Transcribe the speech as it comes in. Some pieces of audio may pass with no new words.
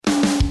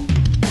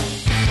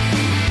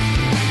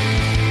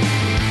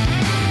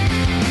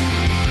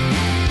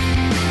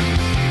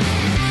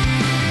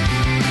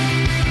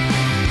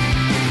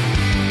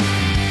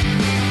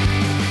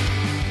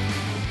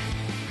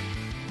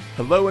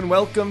Hello and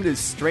welcome to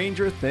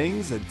Stranger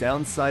Things, a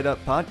Downside Up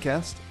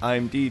podcast.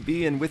 I'm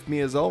DB, and with me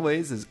as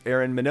always is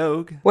Aaron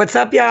Minogue. What's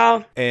up,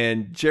 y'all?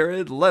 And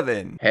Jared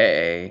Levin.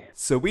 Hey.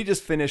 So we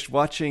just finished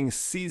watching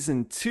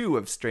Season 2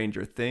 of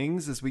Stranger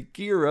Things as we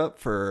gear up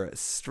for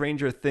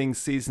Stranger Things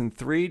Season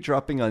 3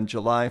 dropping on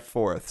July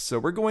 4th. So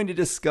we're going to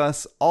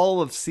discuss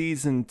all of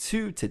Season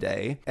 2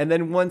 today, and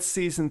then once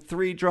Season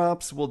 3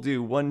 drops, we'll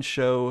do one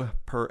show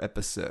per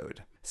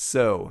episode.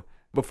 So,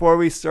 before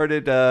we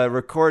started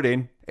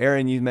recording,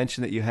 Aaron, you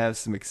mentioned that you have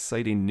some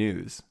exciting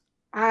news.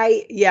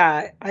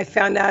 I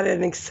found out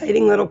an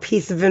exciting little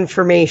piece of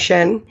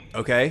information.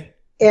 Okay.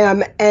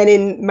 And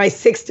in my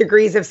 6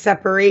 degrees of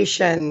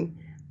separation,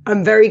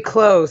 I'm very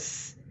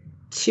close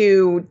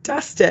to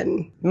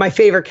Dustin, my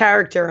favorite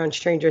character on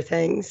Stranger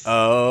Things.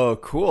 Oh,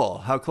 cool.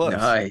 How close?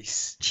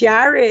 Nice.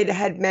 Jared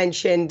had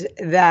mentioned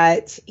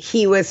that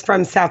he was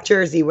from South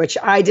Jersey, which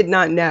I did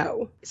not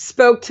know.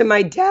 Spoke to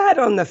my dad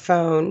on the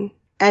phone.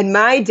 And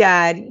my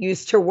dad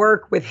used to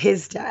work with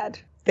his dad.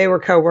 They were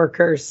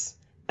co-workers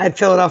at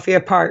Philadelphia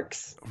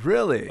Parks.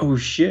 Really? Oh,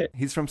 shit.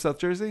 He's from South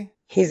Jersey?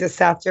 He's a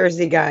South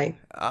Jersey guy.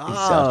 Oh,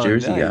 South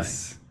Jersey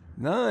nice.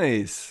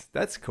 Nice.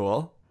 That's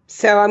cool.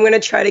 So I'm going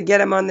to try to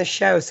get him on the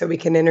show so we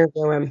can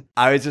interview him.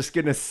 I was just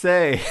going to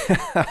say,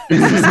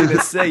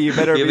 you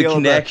better You have be a able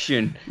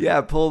connection.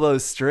 to, pull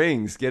those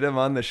strings, get him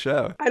on the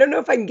show. I don't know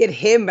if I can get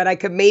him, but I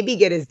could maybe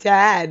get his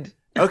dad.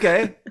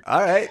 Okay. All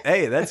right.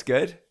 Hey, that's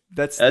good.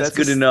 That's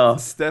good a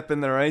enough. Step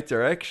in the right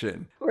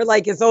direction. Or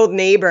like his old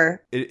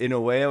neighbor. In a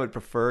way, I would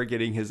prefer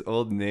getting his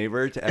old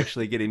neighbor to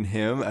actually getting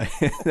him.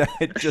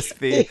 That'd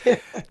just be,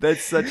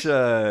 that's such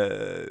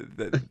a,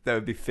 that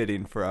would be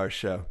fitting for our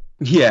show.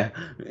 Yeah.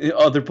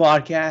 Other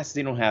podcasts,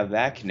 they don't have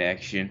that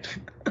connection.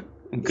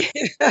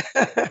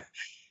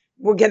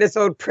 We'll get his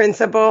old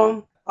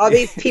principal. All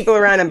these people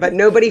around him, but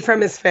nobody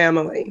from his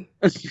family.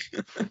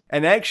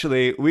 And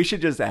actually, we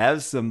should just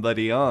have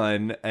somebody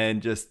on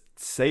and just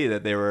say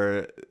that they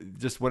were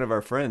just one of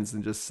our friends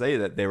and just say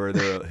that they were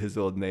his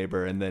old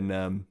neighbor and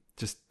then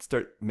just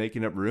start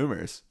making up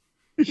rumors.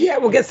 Yeah,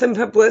 we'll get some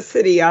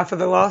publicity off of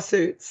the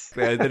lawsuits.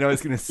 Yeah, then I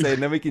was going to say,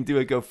 and then we can do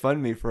a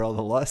GoFundMe for all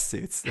the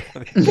lawsuits.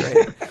 That'd be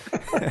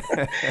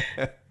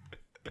great.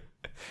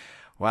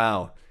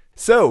 Wow.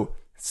 So,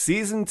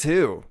 Season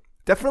 2.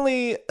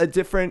 Definitely a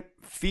different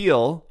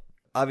feel.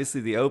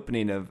 Obviously, the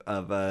opening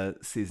of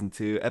Season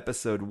 2,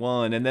 Episode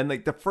 1. And then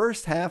like the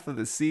first half of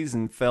the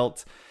season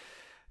felt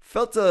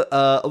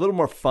a little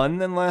more fun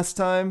than last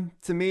time.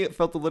 To me, it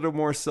felt a little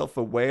more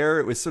self-aware.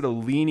 It was sort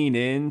of leaning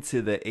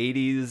into the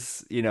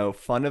 80s,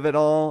 fun of it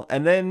all.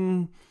 And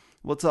then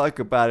we'll talk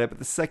about it. But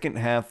the second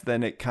half,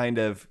 then it kind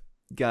of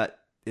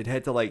it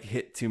had to like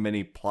hit too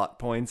many plot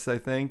points, I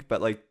think.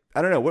 But like,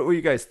 I don't know. What were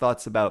you guys'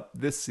 thoughts about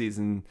this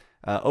season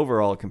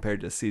overall compared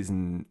to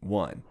Season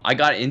 1? I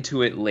got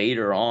into it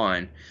later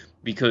on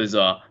because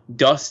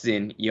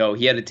Dustin, he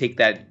had to take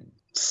that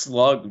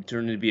slug who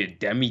turned into be a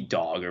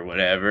demi-dog or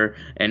whatever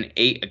and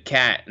ate a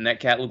cat, and that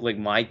cat looked like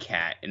my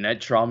cat, and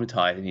that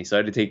traumatized me, so I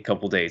had to take a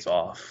couple days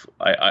off.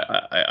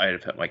 I had to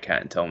pet my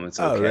cat and tell him it's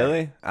okay. Oh,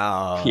 really?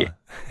 Oh. Yeah.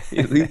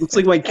 It looks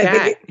like my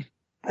cat.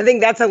 I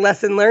think that's a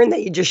lesson learned,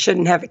 that you just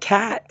shouldn't have a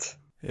cat.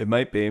 It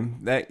might be.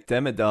 That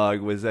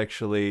Demodog was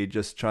actually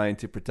just trying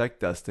to protect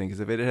Dustin,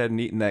 because if it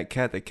hadn't eaten that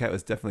cat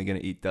was definitely going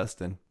to eat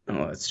Dustin.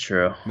 Oh, that's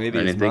true. Maybe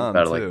I his didn't think mom,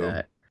 about it too. like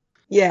that.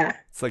 Yeah.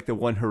 It's like the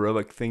one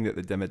heroic thing that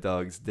the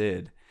Demodogs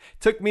did.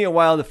 Took me a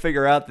while to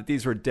figure out that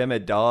these were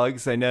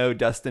Demodogs. I know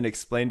Dustin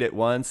explained it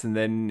once, and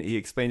then he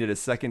explained it a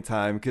second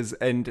time,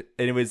 and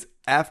it was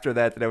after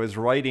that I was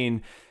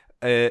writing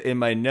in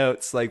my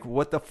notes, like,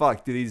 what the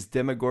fuck? Do these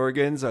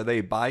Demogorgons, are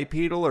they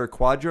bipedal or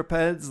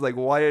quadrupeds? Like,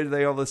 why are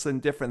they all of a sudden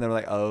different? They're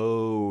like,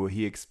 oh,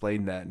 he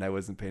explained that, and I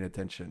wasn't paying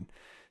attention.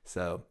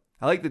 So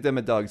I like the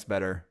Demodogs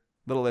better.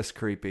 A little less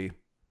creepy. A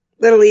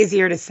little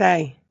easier to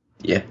say.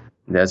 Yeah,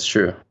 that's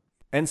true.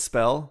 And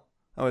spell.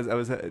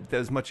 That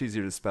was much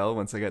easier to spell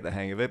once I got the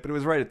hang of it, but it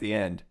was right at the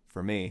end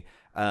for me.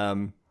 They're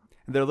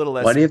a little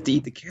less. Why do you have to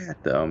eat the cat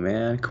though,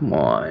 man? Come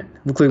on,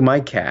 look like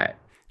my cat.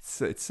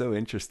 It's so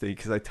interesting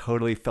because I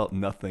totally felt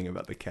nothing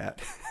about the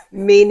cat.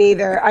 Me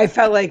neither. I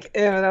felt like,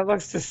 ew, that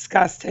looks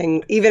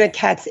disgusting. Even a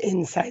cat's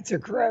insides are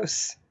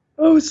gross.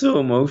 I was so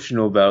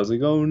emotional about it. I was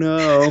like, oh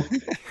no,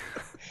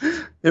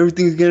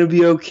 everything's gonna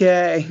be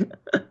okay.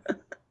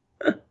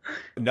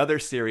 Another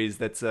series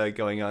that's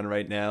going on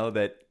right now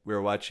that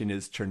we're watching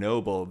is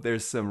Chernobyl.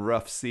 There's some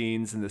rough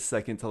scenes in the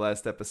second to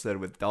last episode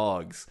with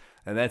dogs,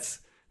 and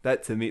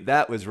that to me,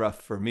 that was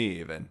rough for me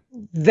even.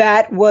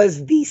 That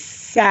was the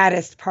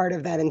saddest part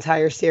of that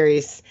entire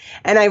series.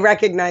 And I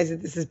recognize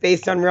that this is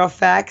based on real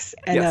facts,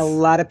 and Yes. a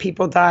lot of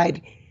people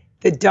died.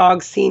 The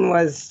dog scene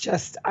was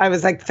just, I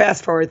was like,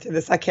 fast forward through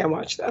this. I can't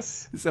watch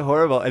this. It's so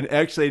horrible. And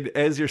actually,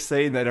 as you're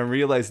saying that, I'm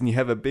realizing you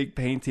have a big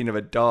painting of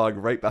a dog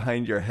right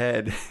behind your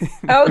head.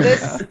 Oh,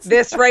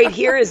 this right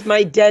here is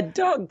my dead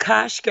dog,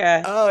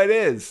 Kashka, Oh, it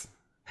is.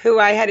 who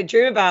I had a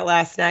dream about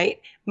last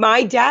night.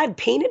 My dad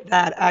painted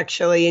that,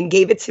 actually, and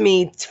gave it to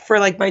me for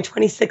like my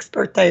 26th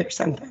birthday or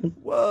something.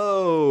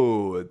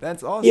 Whoa,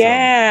 that's awesome.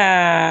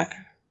 Yeah.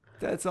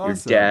 That's Your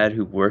awesome. dad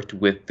who worked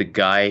with the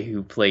guy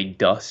who played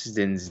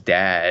Dustin's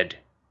dad.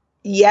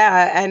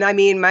 Yeah, and I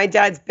mean, my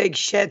dad's big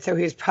shit, so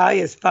he was probably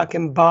his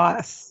fucking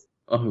boss.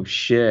 Oh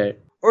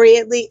shit. Or he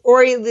at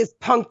least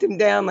punked him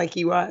down like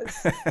he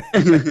was.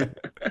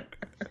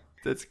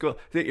 That's cool.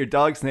 Your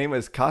dog's name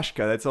was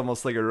Kashka. That's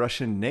almost like a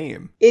Russian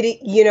name.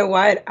 You know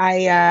what? I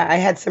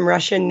had some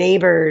Russian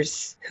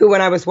neighbors who,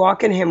 when I was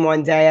walking him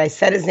one day, I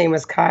said his name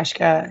was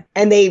Kashka,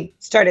 and they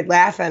started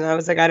laughing. I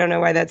was like, I don't know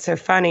why that's so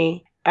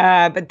funny.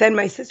 But then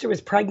my sister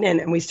was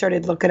pregnant, and we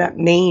started looking up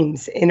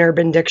names in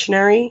Urban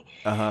Dictionary.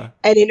 Uh-huh.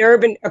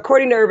 And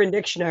according to Urban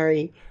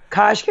Dictionary,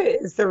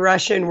 Kashka is the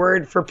Russian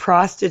word for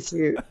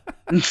prostitute.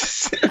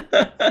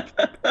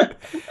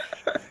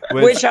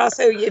 Which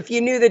also, if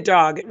you knew the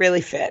dog, it really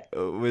fit.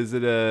 Was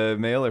it a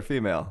male or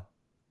female?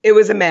 It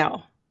was a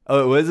male.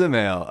 Oh, it was a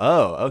male.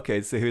 Oh,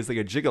 okay. So he was like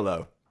a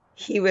gigolo.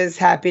 He was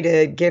happy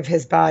to give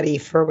his body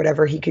for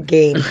whatever he could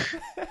gain.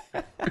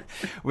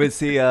 Was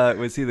he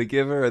the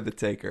giver or the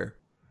taker?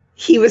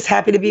 He was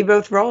happy to be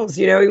both roles.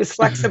 He was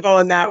flexible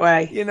in that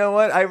way. You know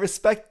what? I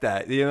respect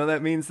that.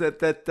 That means that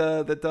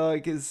the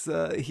dog is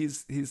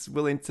he's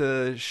willing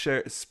to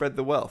spread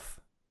the wealth.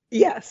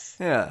 Yes.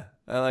 Yeah,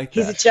 I like that.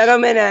 He's a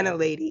gentleman and a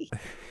lady.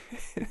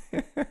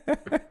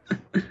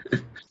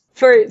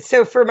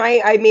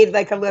 I made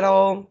like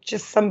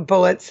just some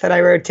bullets that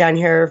I wrote down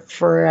here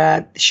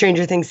for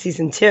Stranger Things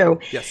season 2.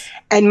 Yes.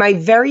 And my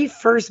very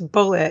first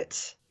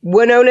bullet,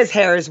 Winona's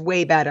hair is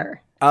way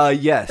better.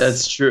 Yes.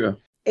 That's true.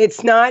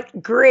 It's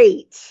not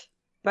great,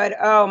 but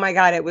oh my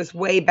God, it was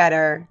way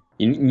better.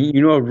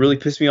 You know what really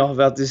pissed me off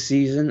about this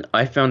season?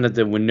 I found that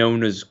the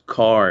Winona's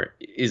car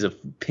is a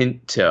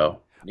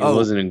Pinto. It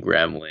wasn't a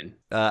Gremlin.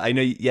 I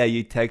know, yeah,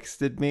 you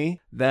texted me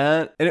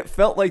that, and it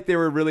felt like they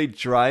were really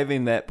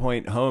driving that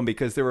point home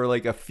because there were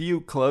like a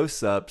few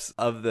close-ups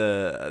of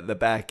the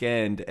back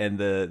end and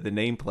the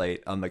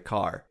nameplate on the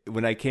car.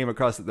 When I came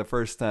across it the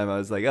first time, I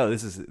was like, oh,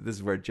 this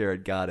is where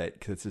Jared got it,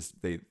 because it's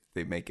just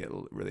they make it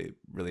really,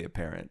 really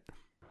apparent.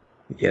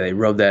 Yeah, they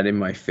rubbed that in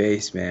my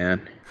face,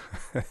 man.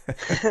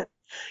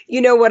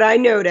 You know what I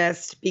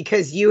noticed,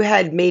 because you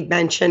had made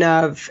mention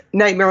of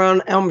Nightmare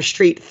on Elm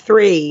Street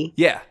 3.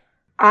 Yeah.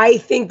 I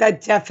think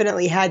that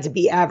definitely had to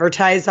be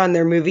advertised on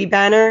their movie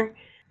banner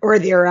or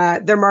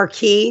their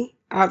marquee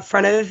out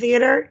front of the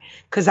theater,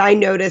 because I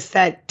noticed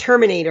that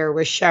Terminator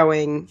was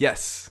showing.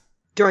 Yes.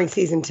 During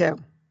season 2.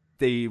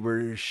 They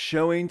were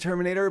showing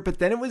Terminator, but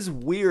then it was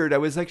weird. I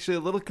was actually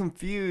a little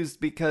confused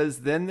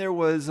because then there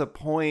was a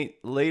point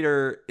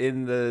later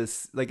in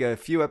like a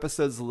few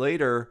episodes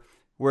later,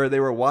 where they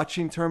were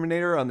watching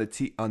Terminator on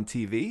on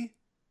TV.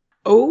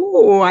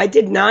 Oh, I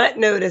did not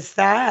notice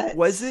that.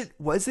 Was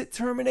it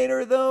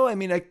Terminator though? I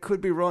mean, I could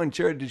be wrong.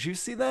 Jared, did you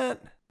see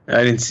that?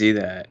 I didn't see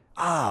that.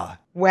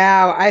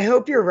 Wow, I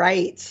hope you're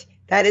right.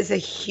 That is a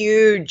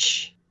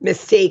huge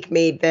mistake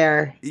made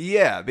there.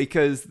 Yeah,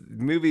 because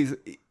movies,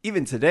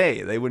 even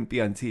today, they wouldn't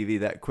be on TV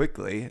that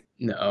quickly.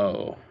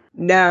 No.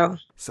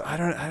 So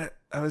I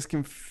was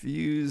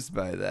confused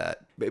by that.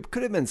 It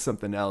could have been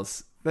something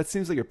else. That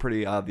seems like a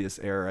pretty obvious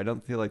error. I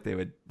don't feel like they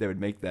would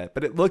make that.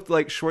 But it looked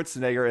like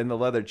Schwarzenegger in the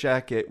leather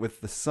jacket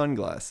with the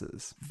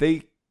sunglasses.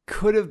 They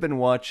could have been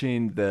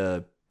watching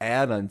the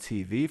ad on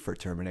TV for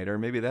Terminator.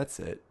 Maybe that's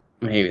it.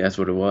 Maybe that's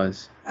what it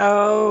was.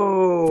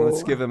 Oh.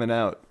 Let's give him an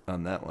out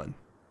on that one.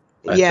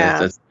 Yeah.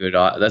 That's good.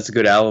 That's a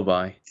good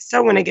alibi.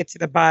 Still want to get to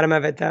the bottom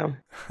of it, though.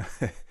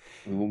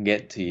 We'll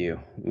get to you.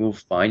 We'll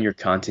find your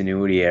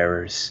continuity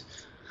errors.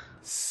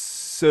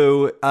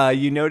 So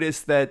you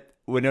noticed that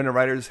Winona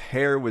Ryder's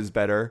hair was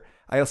better.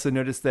 I also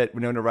noticed that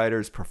Winona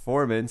Ryder's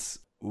performance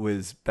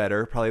was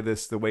better. Probably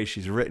the way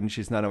she's written.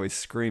 She's not always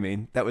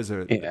screaming. That was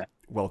a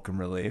welcome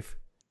relief.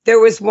 There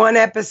was one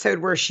episode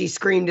where she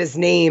screamed his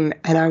name,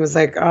 and I was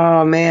like,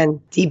 oh, man,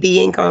 DB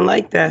ain't gonna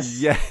like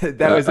this. Yeah,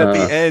 that was at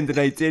the end, and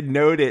I did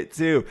note it,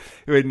 too.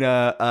 When it's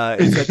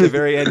at the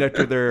very end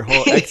after their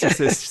whole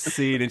Exorcist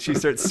scene, and she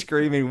starts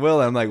screaming Will.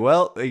 I'm like,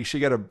 well,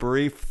 she got a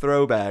brief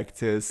throwback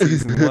to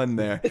season 1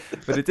 there.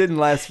 But it didn't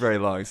last very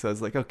long, so I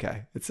was like,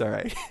 okay, it's all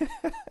right.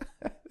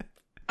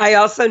 I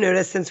also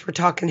noticed, since we're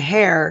talking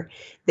hair,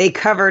 they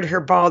covered her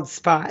bald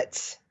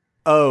spots.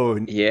 Oh,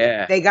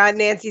 yeah. They got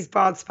Nancy's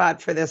bald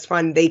spot for this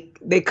one.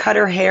 They cut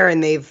her hair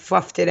and they've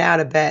fluffed it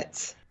out a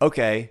bit.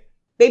 Okay.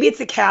 Maybe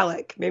it's a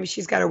cowlick. Maybe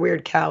she's got a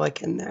weird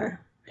cowlick in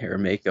there. Hair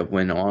and makeup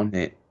went on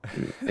it.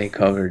 They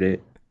covered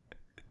it.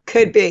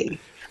 Could be.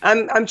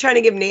 I'm trying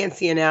to give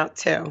Nancy an out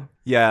too.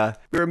 Yeah,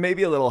 we were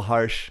maybe a little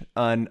harsh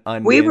on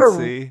we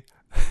Nancy.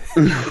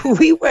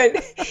 We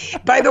went.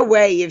 By the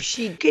way, if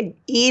she could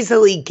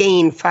easily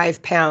gain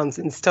 5 pounds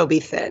and still be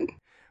thin.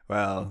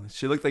 Well,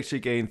 she looked like she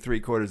gained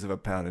 3/4 of a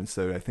pound, and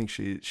so I think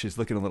she's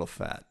looking a little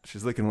fat.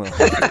 She's looking a little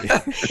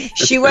hungry.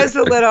 She was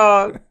a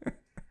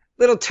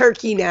little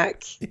turkey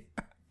neck.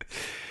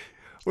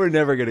 We're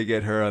never gonna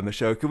get her on the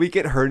show. Could we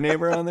get her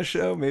neighbor on the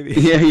show? Maybe.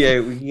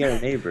 Yeah, we can get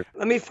a neighbor.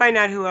 Let me find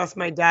out who else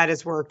my dad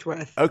has worked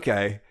with.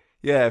 Okay.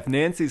 Yeah, if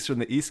Nancy's from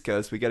the East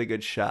Coast, we got a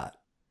good shot.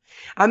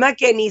 I'm not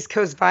getting East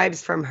Coast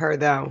vibes from her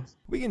though.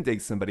 We can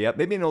dig somebody up.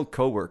 Maybe an old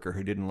coworker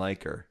who didn't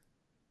like her.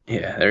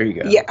 Yeah, there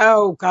you go. Yeah.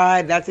 Oh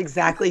God, that's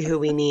exactly who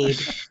we need.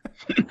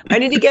 I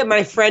need to get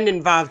my friend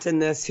involved in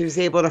this who's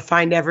able to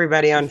find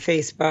everybody on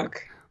Facebook.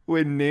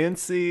 When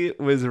Nancy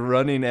was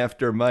running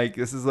after Mike,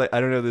 this is like,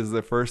 I don't know, this is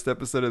the first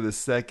episode of the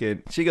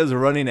second. She goes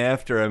running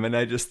after him, and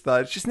I just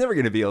thought, she's never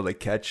going to be able to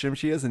catch him.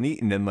 She hasn't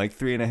eaten in like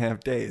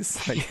 3.5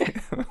 days. Like,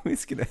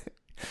 he's going to,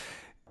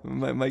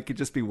 Mike could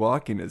just be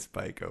walking his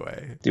bike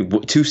away.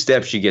 Dude, 2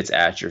 steps, she gets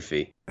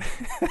atrophy.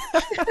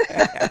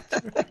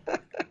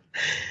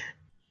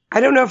 I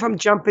don't know if I'm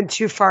jumping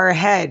too far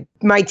ahead.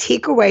 My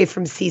takeaway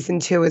from season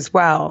 2 as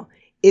well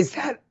is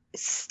that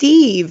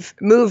Steve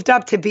moved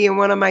up to being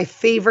one of my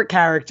favorite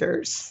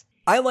characters.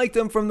 I liked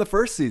him from the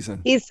first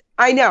season.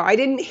 I know, I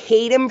didn't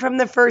hate him from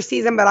the first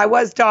season, but I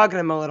was dogging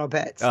him a little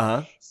bit.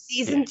 Uh-huh.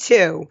 Season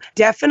 2,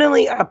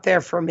 definitely up there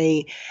for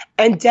me.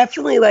 And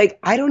definitely, like,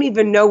 I don't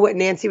even know what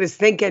Nancy was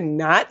thinking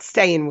not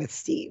staying with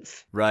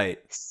Steve. Right.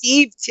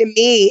 Steve, to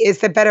me, is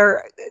the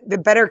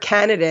better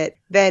candidate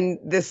than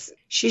this.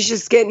 She's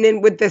just getting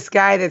in with this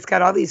guy that's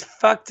got all these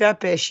fucked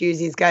up issues.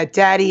 He's got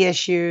daddy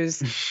issues.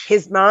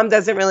 His mom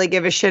doesn't really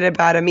give a shit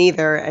about him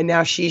either. And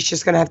now she's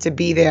just going to have to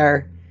be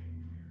there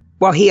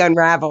while he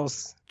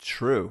unravels.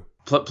 True.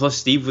 Plus,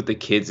 Steve with the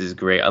kids is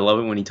great. I love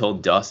it when he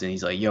told Dustin,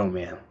 he's like, yo,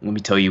 man, let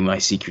me tell you my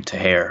secret to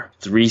hair.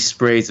 3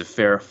 sprays of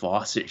Farrah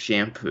Fawcett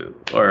shampoo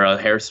or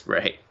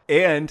hairspray.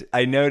 And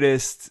I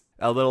noticed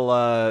a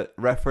little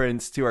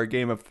reference to our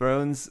Game of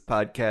Thrones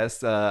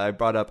podcast. I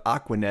brought up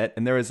Aquanet,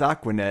 and there was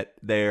Aquanet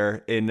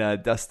there in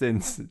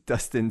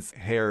Dustin's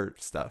hair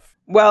stuff.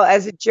 Well,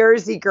 as a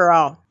Jersey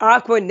girl,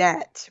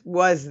 Aquanet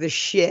was the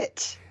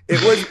shit.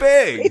 It was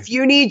big. If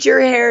you need your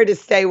hair to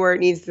stay where it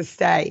needs to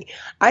stay,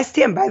 I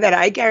stand by that.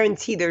 I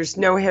guarantee there's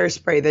no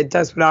hairspray that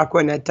does what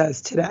Aquanet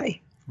does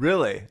today.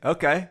 Really?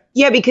 Okay.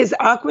 Yeah, because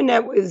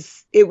Aquanet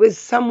was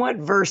somewhat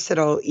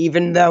versatile,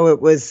 even though it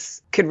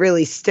could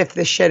really stiff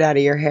the shit out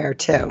of your hair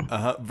too.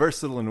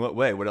 Versatile in what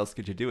way? What else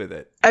could you do with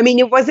it? I mean,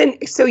 it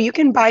wasn't, so you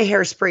can buy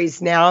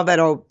hairsprays now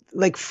that'll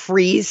like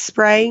freeze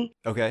spray.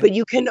 Okay. But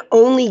you can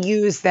only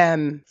use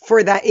them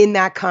for that in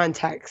that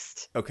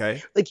context.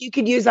 Okay. Like you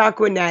could use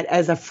Aquanet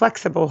as a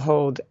flexible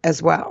hold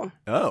as well.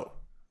 Oh,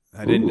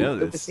 I didn't know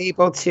It was this.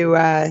 able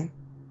to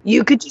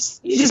you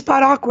just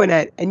bought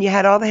Aquanet and you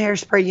had all the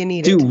hairspray you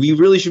needed. Dude, we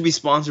really should be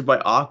sponsored by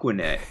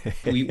Aquanet.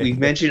 We've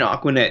mentioned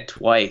Aquanet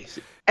twice.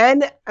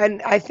 And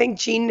I think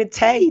Jean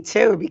Nattay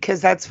too,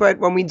 because that's what,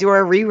 when we do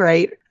our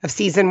rewrite of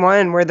season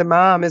 1 where the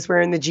mom is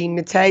wearing the Jean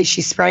Nattay,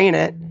 she's spraying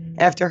it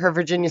after her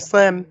Virginia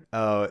Slim.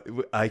 Oh,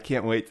 I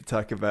can't wait to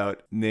talk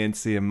about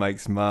Nancy and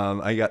Mike's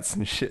mom. I got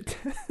some shit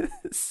to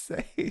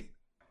say.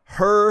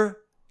 Her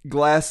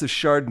glass of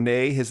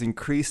Chardonnay has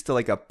increased to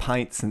like a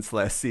pint since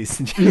last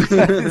season. You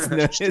guys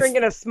notice? She's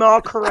drinking a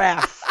small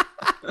carafe.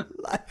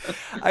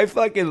 I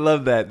fucking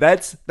love that.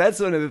 That's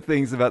one of the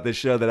things about the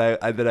show that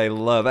I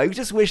love. I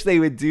just wish they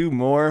would do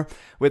more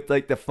with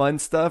like the fun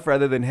stuff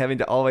rather than having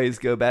to always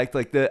go back to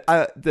like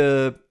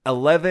the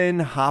 11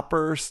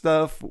 Hopper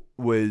stuff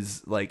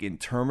was like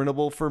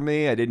interminable for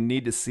me. I didn't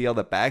need to see all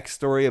the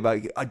backstory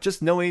about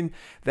just knowing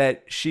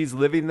that she's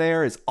living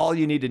there is all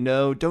you need to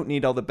know. Don't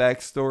need all the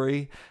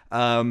backstory.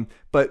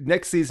 But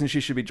next season she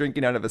should be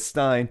drinking out of a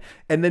stein.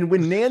 And then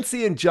when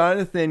Nancy and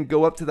Jonathan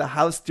go up to the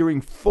house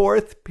during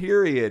 4th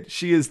period,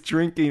 she is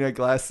drinking a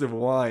glass of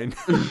wine.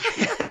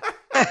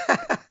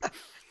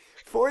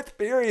 4th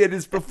period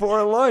is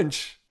before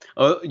lunch.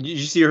 Oh, did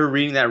you see her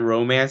reading that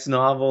romance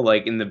novel,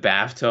 like in the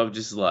bathtub,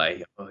 just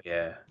like, oh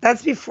yeah.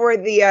 That's before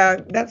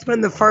that's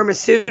when the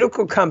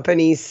pharmaceutical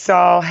companies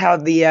saw how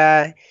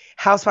the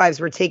housewives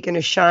were taking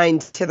a shine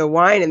to the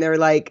wine, and they were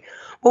like,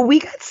 well, we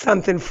got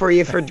something for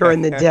you for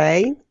during the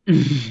day.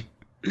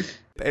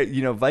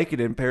 You know,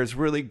 Vicodin pairs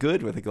really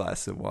good with a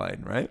glass of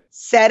wine, right?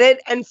 Set it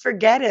and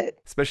forget it.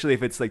 Especially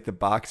if it's like the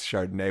box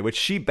Chardonnay, which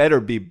she better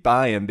be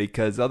buying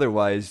because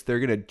otherwise they're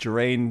going to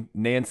drain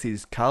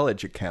Nancy's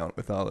college account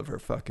with all of her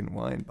fucking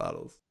wine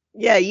bottles.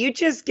 Yeah, you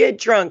just get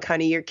drunk,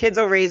 honey. Your kids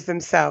will raise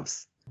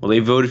themselves. Well, they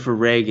voted for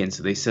Reagan,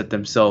 so they set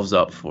themselves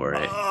up for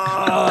it.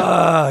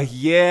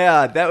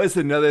 Yeah, that was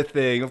another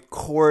thing. Of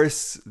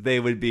course, they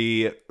would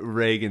be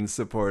Reagan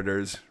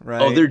supporters,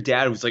 right? Oh, their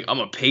dad was like, I'm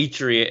a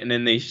patriot. And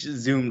then they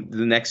zoomed,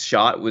 the next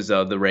shot was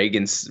the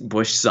Reagan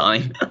Bush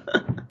sign.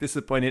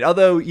 Disappointed.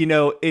 Although, you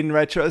know, in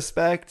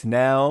retrospect,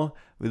 now,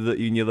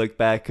 when you look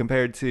back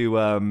compared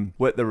to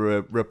what the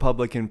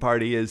Republican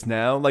Party is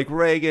now, like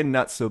Reagan,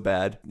 not so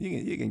bad.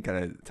 You can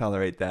kind of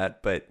tolerate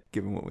that, but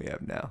given what we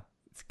have now,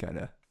 it's kind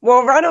of...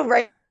 Well, Ronald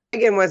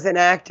Reagan was an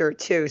actor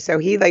too, so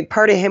he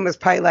part of him was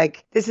probably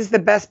like, this is the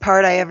best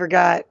part I ever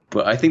got.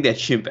 But I think that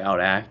chimp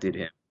outacted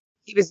him.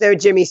 He was no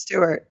Jimmy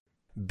Stewart.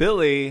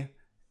 Billy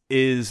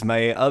is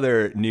my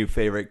other new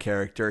favorite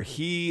character.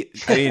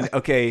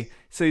 Okay,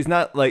 so he's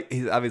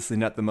obviously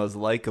not the most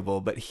likable,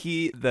 but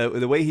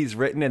the way he's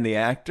written and the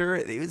actor,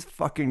 it was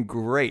fucking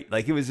great.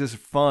 Like, it was just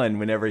fun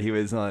whenever he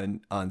was on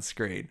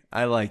screen.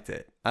 I liked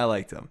it. I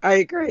liked him. I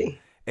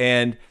agree.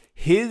 And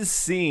his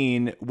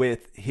scene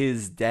with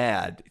his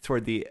dad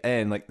toward the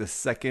end, like the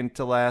second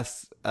to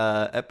last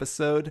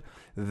episode,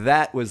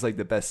 that was like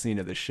the best scene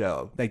of the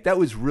show. Like that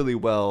was really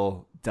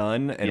well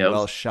done and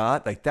well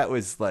shot. Like that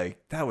was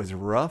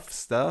rough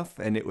stuff,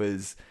 and it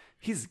was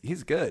he's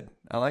good.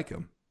 I like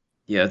him.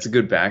 Yeah, it's a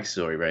good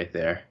backstory right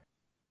there.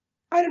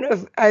 I don't know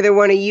if either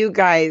one of you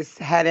guys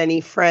had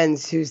any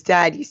friends whose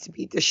dad used to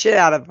beat the shit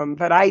out of them,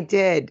 but I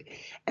did.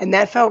 And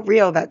that felt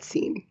real, that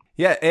scene.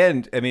 Yeah,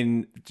 and I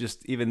mean,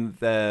 just even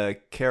the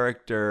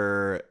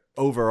character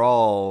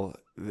overall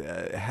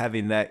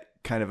having that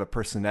kind of a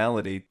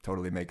personality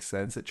totally makes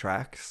sense. It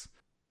tracks.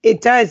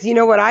 It does. You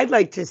know what I'd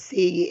like to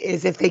see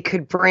is if they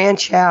could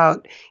branch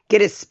out,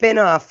 get a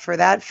spin-off for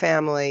that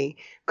family,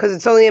 because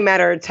it's only a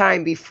matter of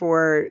time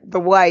before the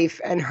wife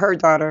and her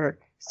daughter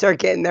start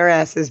getting their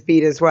asses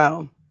beat as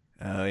well.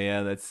 Oh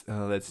yeah, that's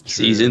true.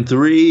 Season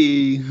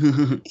 3.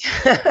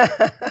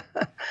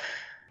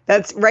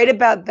 That's right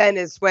about then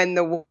is when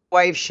the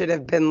wife should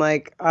have been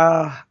like,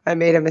 "Oh, I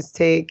made a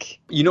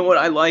mistake." You know what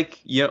I like?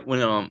 Yeah,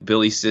 when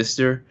Billy's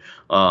sister,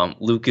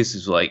 Lucas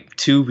is like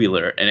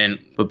tubular,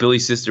 but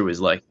Billy's sister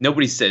was like,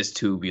 nobody says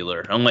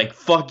tubular. I'm like,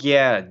 fuck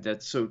yeah,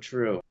 that's so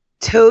true.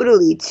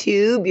 Totally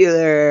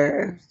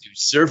tubular. Dude,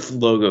 Surf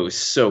logo is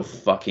so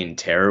fucking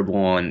terrible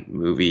on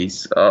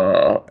movies.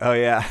 Oh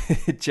yeah,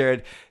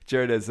 Jared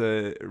has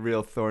a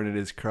real thorn in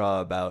his craw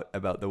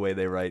about the way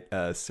they write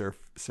surf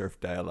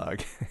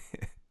dialogue.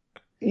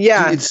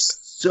 Yeah, dude, it's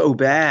so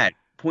bad.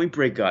 Point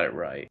Break got it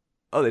right.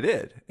 Oh, they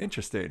did.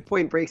 Interesting.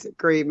 Point Break's a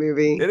great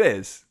movie. It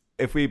is.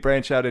 If we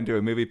branch out into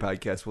a movie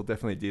podcast, we'll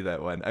definitely do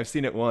that one. I've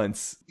seen it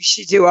once. We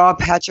should do all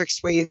Patrick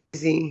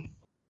Swayze.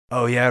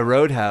 Oh yeah,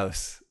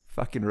 Roadhouse.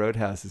 Fucking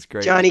Roadhouse is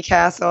great. Johnny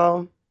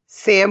Castle,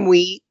 Sam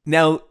Wheat.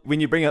 Now, when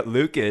you bring up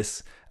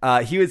Lucas,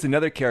 he was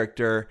another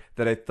character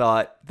that I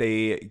thought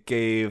they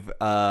gave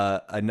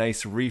a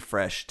nice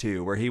refresh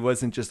to, where he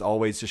wasn't just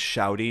always just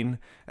shouting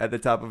at the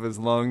top of his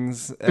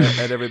lungs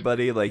at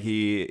everybody. Like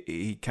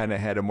he kind of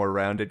had a more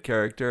rounded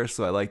character,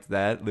 so I liked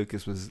that.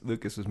 Lucas was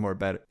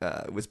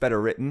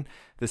better written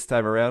this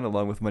time around,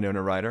 along with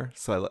Winona Ryder.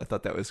 So I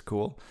thought that was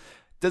cool.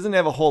 Doesn't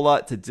have a whole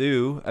lot to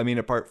do. I mean,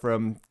 apart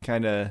from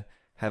kind of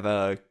have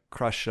a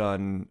crush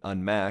on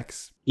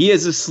Max. He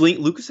has a sling.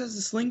 Lucas has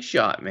a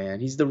slingshot,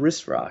 man. He's the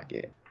wrist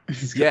rocket.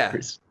 Yeah.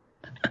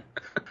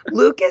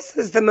 Lucas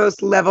is the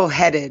most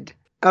level-headed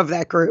of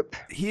that group.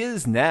 He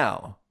is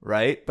now,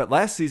 right? But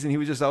last season he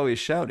was just always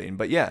shouting.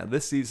 But yeah,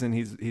 this season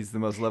he's the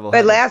most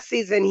level-headed. But last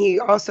season he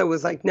also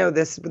was like, no,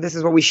 this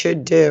is what we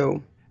should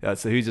do. Yeah,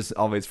 so he was just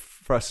always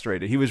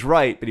frustrated. He was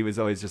right, but he was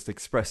always just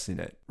expressing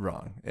it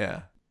wrong.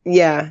 Yeah.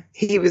 Yeah,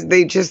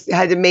 they just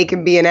had to make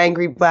him be an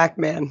angry black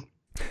man.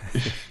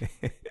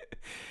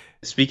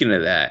 Speaking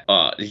of that,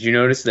 did you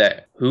notice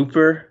that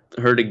Hooper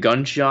heard a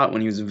gunshot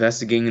when he was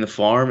investigating the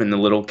farm, and the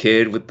little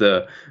kid with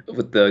the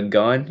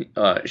gun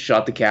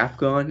shot the cap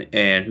gun,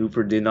 and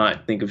Hooper did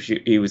not think of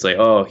shoot. He was like,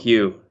 "Oh,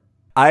 Hugh."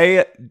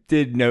 I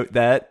did note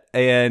that,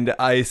 and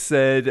I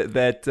said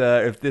that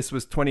if this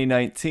was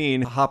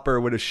 2019, Hopper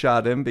would have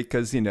shot him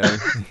because,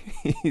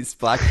 he's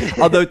black.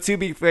 Although, to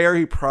be fair,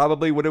 he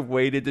probably would have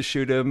waited to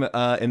shoot him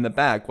in the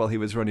back while he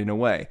was running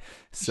away.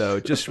 So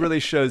just really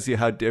shows you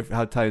how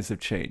times have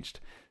changed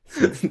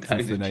since the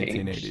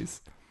 1980s.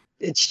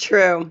 It's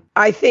true.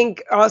 I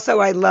think also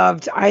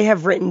I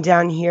have written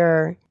down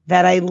here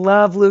that I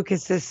love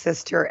Lucas's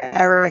sister,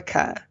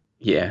 Erica.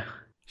 Yeah.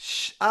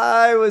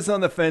 I was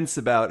on the fence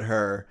about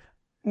her.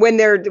 When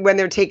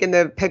they're taking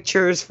the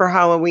pictures for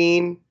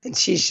Halloween and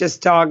she's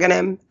just dogging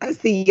him as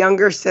the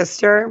younger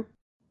sister.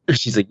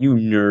 She's like, "You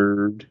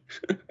nerd."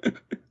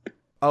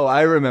 Oh,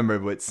 I remember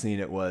what scene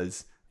it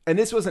was. And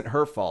this wasn't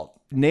her fault.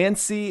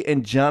 Nancy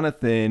and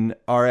Jonathan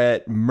are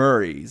at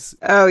Murray's.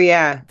 Oh,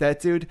 yeah. That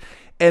dude.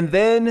 And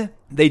then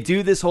they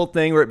do this whole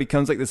thing where it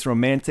becomes like this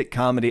romantic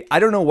comedy. I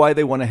don't know why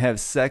they want to have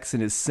sex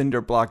in his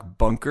cinder block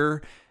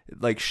bunker.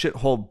 Like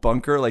shithole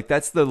bunker, like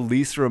that's the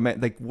least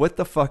romantic. Like, what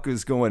the fuck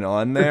is going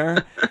on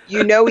there?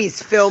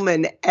 He's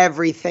filming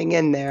everything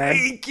in there.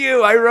 Thank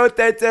you. I wrote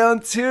that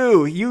down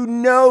too.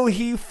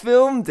 He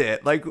filmed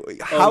it. Like,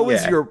 how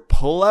was your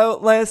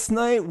pullout last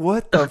night?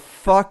 What the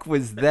fuck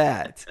was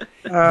that?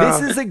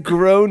 This is a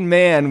grown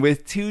man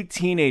with two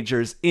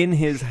teenagers in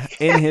his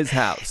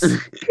house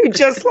who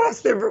just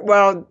lost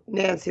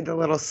Nancy, the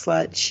little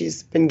slut.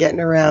 She's been getting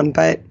around,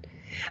 but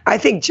I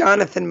think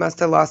Jonathan must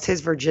have lost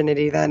his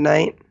virginity that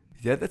night.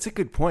 Yeah, that's a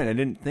good point. I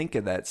didn't think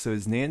of that. So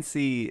is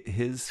Nancy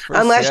his first?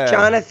 Unless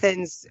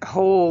Jonathan's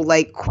whole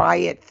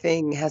quiet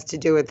thing has to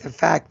do with the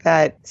fact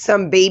that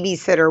some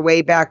babysitter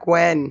way back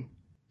when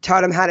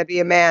taught him how to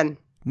be a man.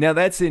 Now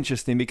that's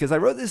interesting because I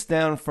wrote this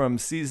down from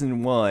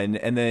season 1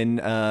 and then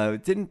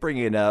didn't bring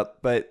it up,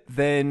 but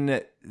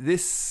then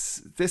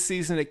this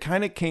season it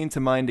kind of came to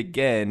mind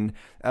again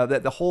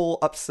that the whole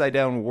upside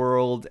down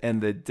world and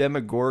the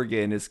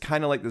Demogorgon is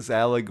kind of like this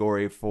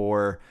allegory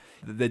for.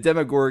 The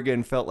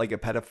Demogorgon felt like a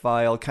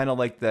pedophile, kind of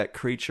like that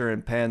creature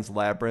in Pan's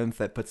Labyrinth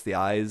that puts the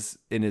eyes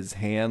in his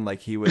hand, like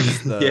he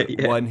was the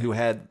one who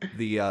had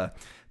the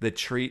the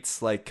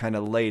treats like kind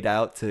of laid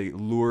out to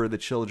lure the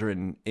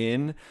children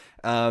in.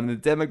 The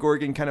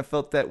Demogorgon kind of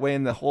felt that way,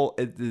 and the whole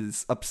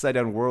this upside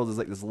down world is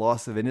like this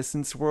loss of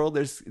innocence world.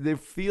 There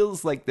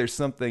feels like there's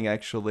something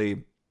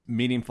actually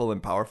meaningful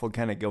and powerful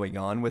kind of going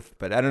on with,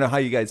 but I don't know how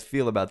you guys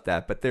feel about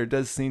that, but there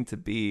does seem to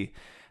be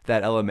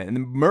that element.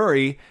 And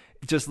Murray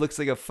just looks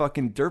like a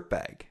fucking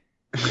dirtbag.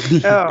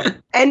 Oh,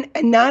 and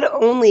not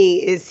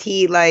only is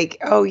he like,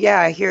 oh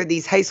yeah, here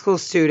these high school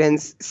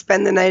students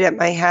spend the night at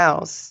my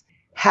house,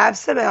 have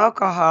some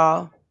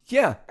alcohol,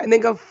 Yeah, and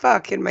then go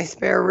fuck in my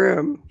spare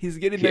room. he's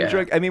getting them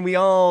drunk. I mean, we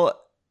all,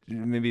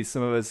 maybe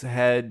some of us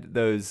had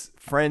those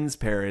friends'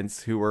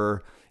 parents who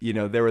were, you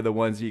know, they were the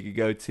ones you could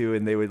go to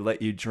and they would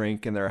let you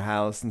drink in their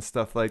house and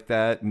stuff like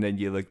that. And then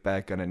you look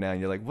back on it now and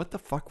you're like, what the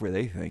fuck were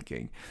they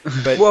thinking?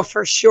 But Well,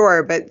 for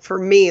sure, but for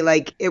me,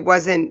 like, it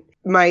wasn't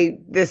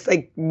this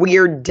like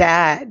weird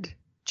dad,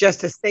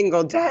 just a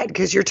single dad,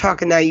 because you're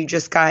talking now, you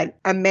just got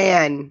a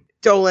man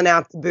doling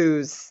out the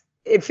booze.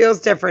 It feels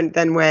different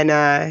than when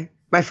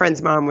my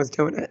friend's mom was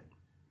doing it.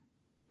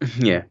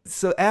 Yeah.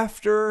 so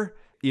after,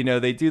 you know,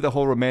 they do the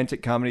whole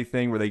romantic comedy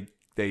thing where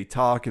they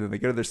talk and then they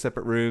go to their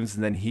separate rooms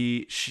and then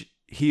he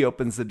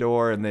opens the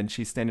door and then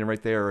she's standing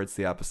right there, or it's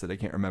the opposite, I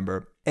can't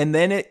remember. And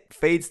then it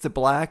fades to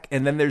black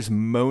and then there's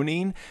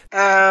moaning.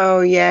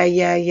 Oh,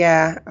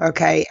 yeah.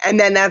 Okay. And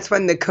then that's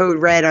when the code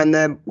red on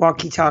the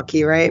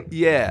walkie-talkie, right?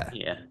 Yeah.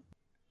 Yeah.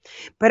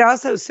 But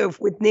also, so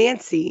with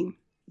Nancy,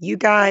 you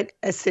got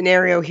a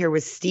scenario here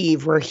with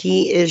Steve where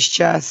he is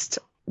just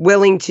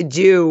willing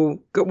to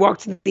walk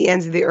to the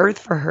ends of the earth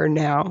for her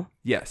now.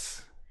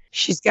 Yes.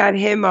 She's got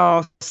him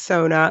all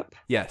sewn up.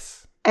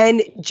 Yes.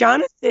 And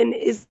Jonathan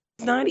is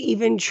not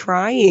even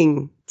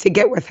trying to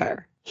get with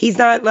her. He's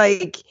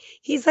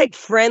like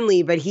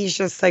friendly, but he's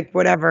just like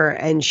whatever.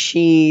 And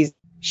she's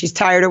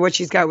tired of what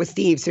she's got with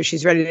Steve, so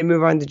she's ready to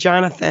move on to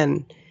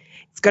Jonathan.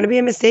 It's going to be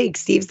a mistake.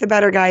 Steve's the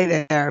better guy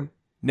there.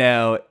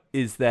 Now,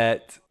 is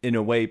that in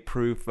a way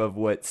proof of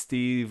what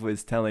Steve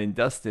was telling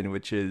Dustin,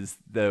 which is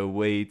the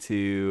way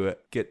to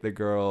get the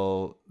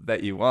girl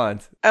that you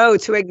want? Oh,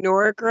 to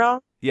ignore a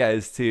girl? Yeah,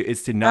 is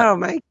to not. Oh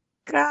my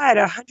God,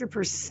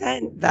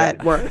 100%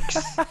 that works.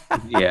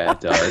 Yeah,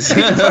 it does. Are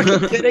you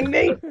fucking kidding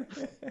me?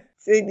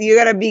 So you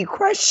got to be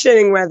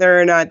questioning whether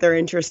or not they're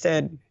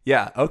interested.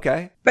 Yeah.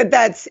 Okay. But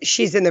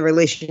she's in the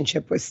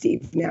relationship with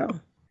Steve now.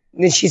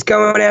 And she's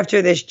going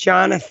after this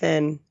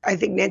Jonathan. I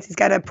think Nancy's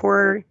got a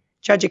poor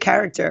judge of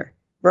character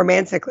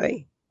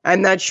romantically.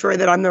 I'm not sure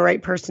that I'm the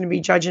right person to be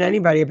judging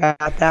anybody about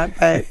that,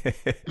 but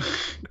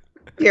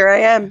here I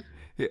am.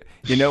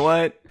 You know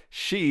what?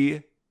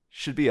 She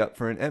should be up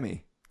for an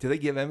Emmy. Do they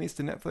give Emmys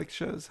to Netflix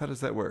shows? How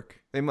does that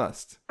work? They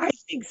must. I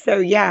think so,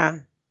 yeah.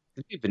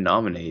 They've been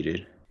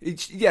nominated.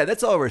 Yeah,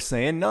 that's all we're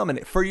saying.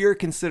 Nominate for your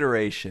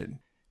consideration,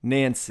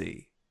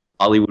 Nancy.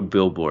 Hollywood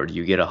billboard.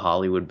 You get a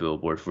Hollywood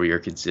billboard for your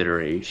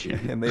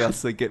consideration. And they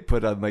also get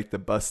put on like the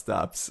bus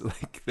stops.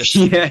 Like that's,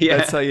 Yeah.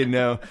 that's how you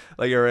know,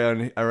 like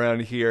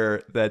around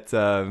here, that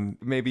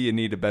maybe you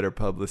need a better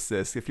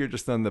publicist. If you're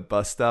just on the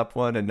bus stop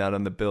one and not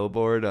on the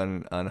billboard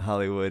on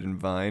Hollywood and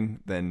Vine,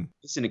 then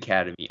It's an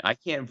Academy. I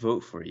can't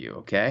vote for you,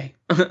 okay?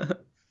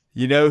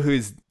 you know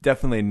who's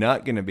definitely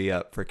not going to be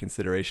up for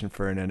consideration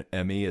for an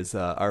Emmy is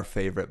our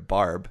favorite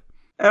Barb.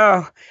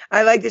 Oh,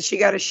 I like that she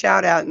got a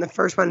shout out in the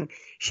first one.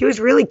 She was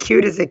really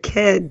cute as a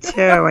kid,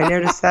 too. I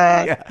noticed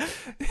that.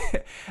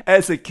 Yeah.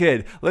 As a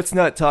kid, let's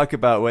not talk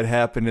about what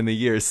happened in the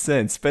years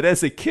since, but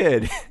as a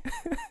kid,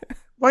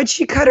 Why'd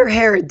she cut her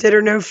hair? It did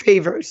her no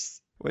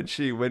favors. when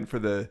she went for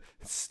the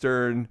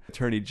stern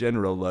attorney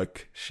general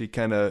look, she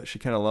kind of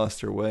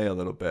lost her way a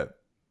little bit.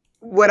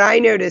 What I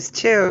noticed,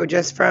 too,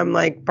 just from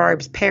like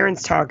Barb's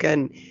parents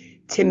talking,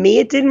 to me,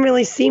 it didn't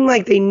really seem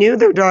like they knew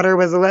their daughter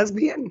was a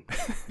lesbian.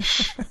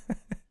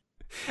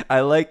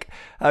 I like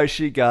how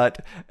she got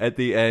at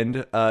the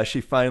end.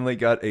 She finally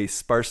got a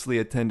sparsely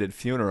attended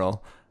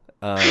funeral.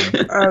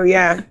 Oh,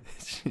 yeah.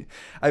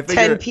 I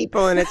 10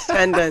 people in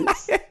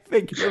attendance. I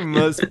figure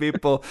most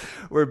people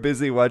were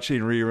busy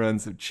watching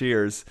reruns of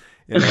Cheers.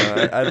 You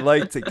know, I'd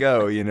like to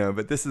go, you know,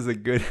 but this is a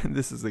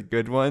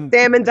good one.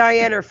 Sam and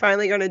Diane are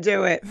finally going to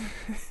do it.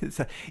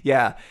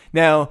 Yeah.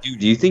 Now, Dude,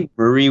 do you think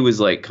Murray was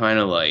like kind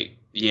of like,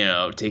 you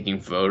know, taking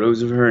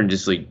photos of her and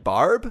just like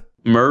Barb?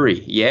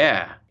 Murray?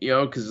 Yeah. You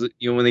know, because,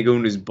 you know, when they go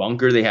into his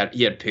bunker, he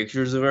had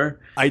pictures of her.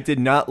 I did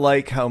not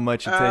like how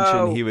much attention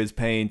Oh. he was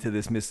paying to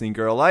this missing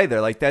girl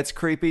either. Like, that's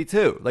creepy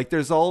too. Like,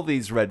 there's all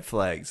these red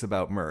flags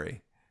about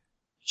Murray.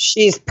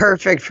 She's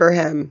perfect for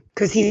him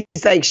because he's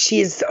like,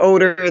 she's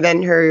older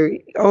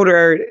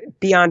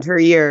beyond her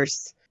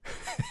years.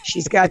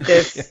 She's got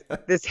this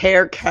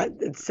haircut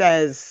that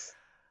says,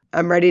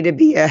 I'm ready to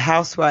be a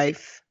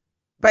housewife,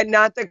 but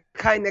not the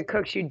kind that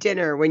cooks you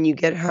dinner when you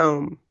get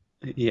home.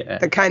 Yeah.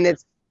 The kind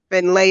that's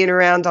been laying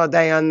around all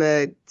day on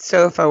the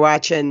sofa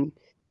watching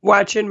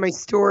my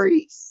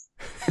stories.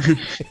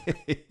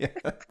 Yeah.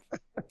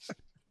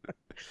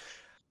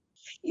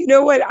 You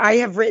know what I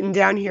have written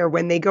down here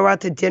when they go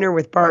out to dinner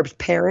with Barb's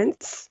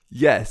parents?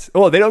 Yes.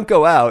 Oh, they don't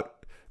go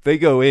out. They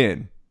go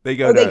in. They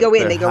go Oh, they to go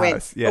in. their They go in.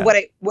 house. Yeah.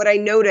 What I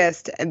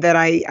noticed that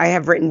I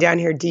have written down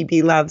here,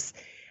 DB loves,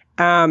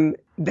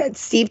 that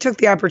Steve took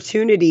the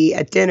opportunity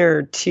at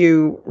dinner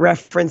to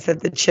reference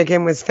that the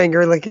chicken was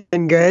finger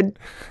licking good.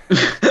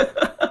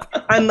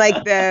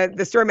 Unlike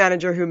the store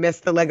manager who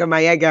missed the Lego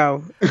My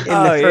Eggo in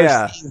the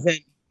first season.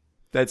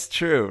 That's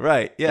true.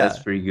 Right. Yeah.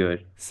 That's pretty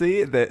good.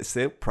 See,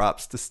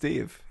 props to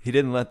Steve. He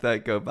didn't let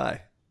that go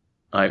by.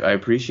 I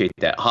appreciate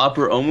that.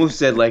 Hopper almost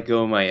said "let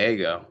go of my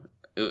ego."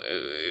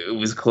 It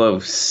was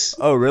close.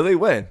 Oh, really?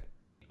 When?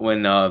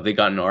 When they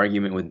got in an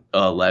argument with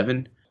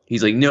Levin,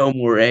 he's like, "No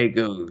more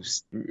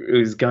egos." It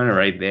was kind of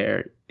right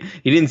there.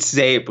 He didn't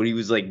say it, but he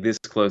was like this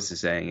close to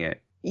saying it.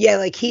 Yeah,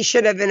 like he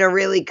should have, in a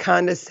really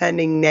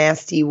condescending,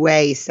 nasty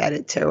way, said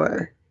it to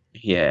her.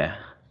 Yeah.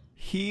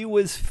 He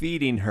was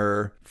feeding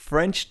her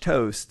French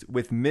toast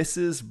with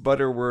Mrs.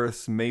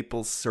 Butterworth's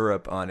maple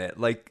syrup on it.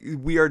 Like,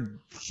 we are...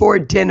 For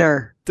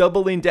dinner.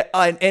 Doubling down.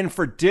 And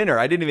for dinner.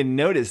 I didn't even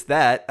notice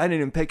that. I didn't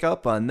even pick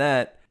up on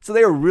that. So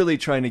they were really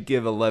trying to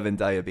give Eleven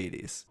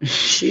diabetes.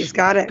 She's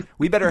got it.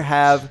 We better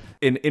have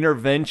an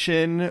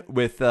intervention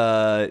with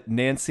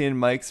Nancy and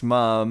Mike's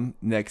mom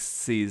next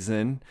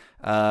season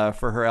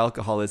for her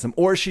alcoholism.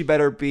 Or she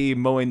better be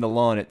mowing the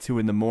lawn at 2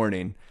 a.m.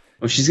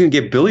 Well, she's going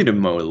to get Billy to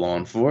mow the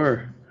lawn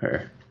for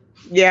her.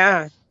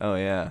 Yeah. Oh,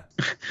 yeah.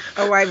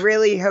 Oh, I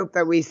really hope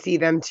that we see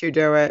them two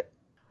do it.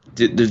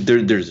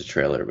 There's a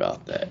trailer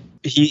about that.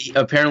 He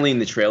apparently in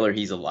the trailer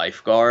he's a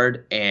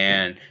lifeguard,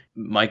 and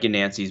Mike and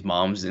Nancy's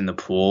mom's in the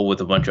pool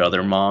with a bunch of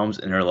other moms,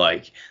 and they're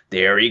like,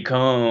 "There he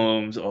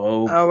comes!"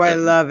 Oh, I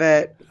love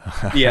it.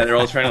 Yeah, they're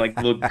all trying to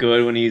like look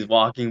good when he's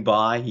walking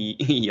by. He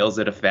yells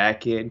at a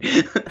fat kid.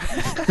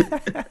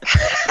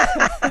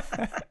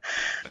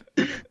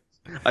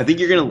 I think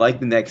you're gonna like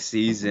the next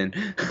season.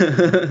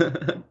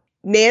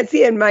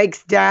 Nancy and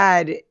Mike's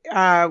dad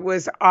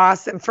was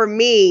awesome for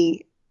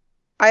me.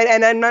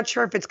 And I'm not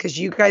sure if it's because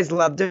you guys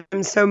loved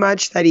him so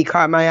much that he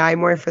caught my eye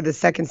more for the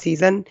second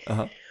season.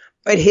 Uh-huh.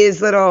 But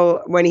his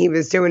little, when he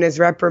was doing his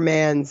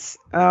reprimands,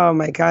 oh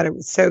my God, it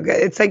was so good.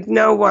 It's like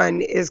no one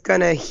is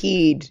going to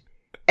heed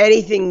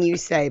anything you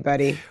say,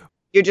 buddy.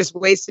 You're just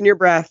wasting your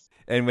breath.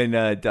 And when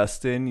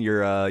Dustin,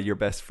 your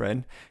best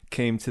friend,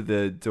 came to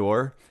the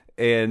door,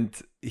 and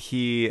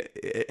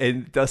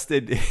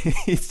Dustin,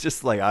 he's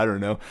just like, I don't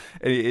know.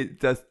 And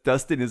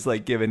Dustin is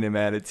like giving him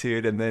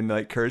attitude, and then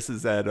like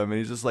curses at him, and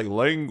he's just like,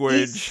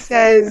 language. He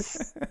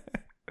says,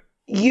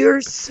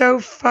 "You're so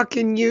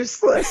fucking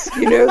useless."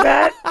 You know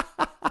that?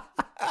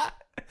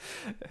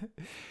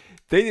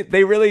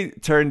 They really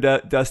turned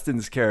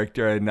Dustin's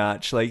character a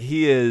notch. Like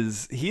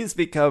he's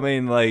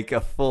becoming like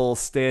a full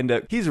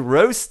stand-up. He's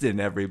roasting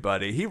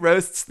everybody. He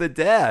roasts the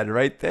dad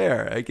right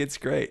there. Like, it's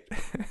great.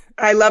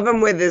 I love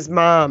him with his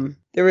mom.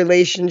 The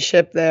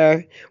relationship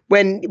there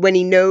when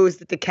he knows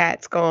that the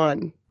cat's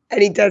gone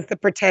and he does the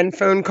pretend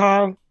phone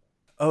call.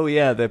 Oh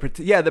yeah, the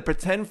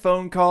pretend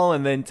phone call,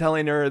 and then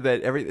telling her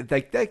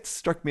that that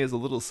struck me as a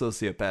little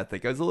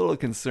sociopathic. I was a little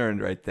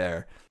concerned right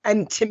there.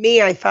 And to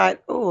me, I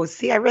thought, oh,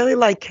 see, I really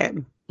like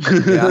him.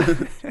 Yeah.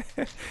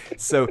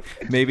 So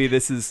maybe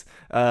this is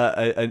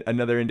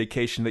another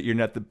indication that you're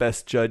not the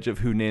best judge of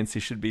who Nancy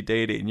should be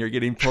dating. You're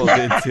getting pulled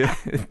into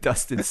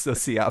Dustin's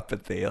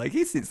sociopathy. Like,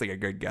 he seems like a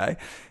good guy.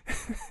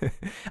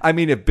 I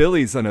mean, if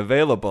Billy's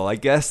unavailable, I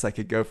guess I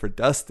could go for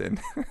Dustin.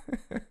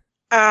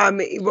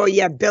 Well,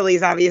 yeah,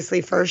 Billy's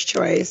obviously first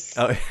choice.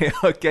 Oh,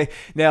 okay.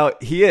 Now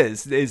he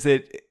is. Is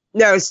it?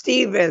 No,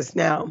 Steve is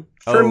now.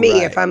 For me,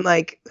 right. If I'm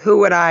like,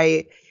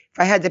 if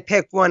I had to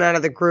pick one out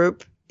of the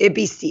group, it'd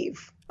be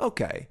Steve.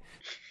 Okay.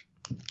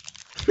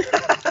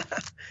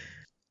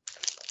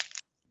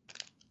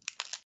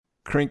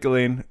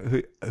 Crinkling.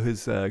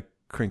 Who's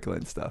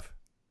crinkling stuff?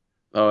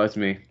 Oh, that's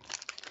me.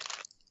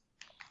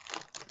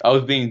 I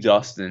was being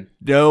Dustin.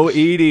 No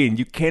eating.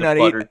 You cannot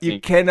eat. You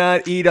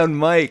cannot eat on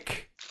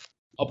mic.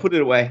 I'll put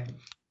it away.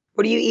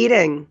 What are you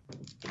eating?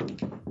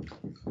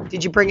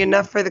 Did you bring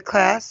enough for the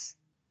class?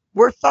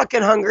 We're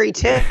fucking hungry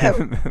too.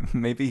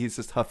 Maybe he's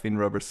just huffing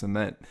rubber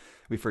cement.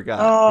 We forgot.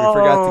 We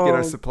forgot to get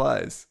our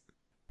supplies.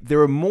 There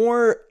were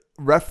more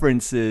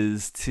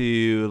references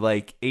to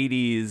like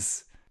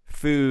 80s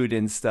food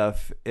and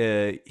stuff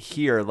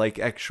here, like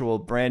actual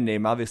brand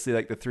name. Obviously,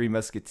 like the Three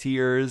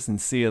Musketeers,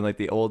 and seeing like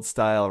the old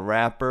style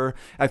wrapper.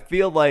 I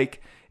feel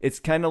like it's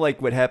kind of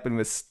like what happened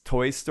with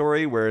Toy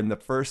Story, where in the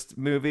first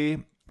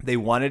movie they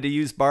wanted to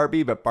use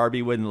Barbie, but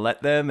Barbie wouldn't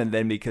let them. And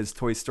then because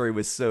Toy Story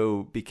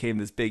became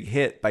this big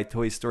hit by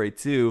Toy Story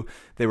 2,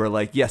 they were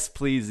like, yes,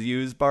 please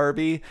use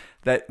Barbie.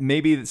 That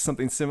maybe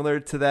something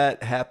similar to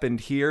that happened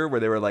here, where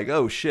they were like,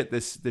 oh shit,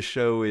 this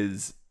show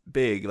is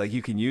big. Like,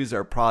 you can use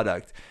our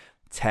product.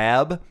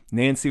 Tab.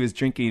 Nancy was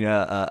drinking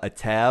a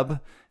Tab.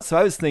 So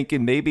I was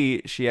thinking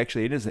maybe she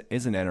actually isn't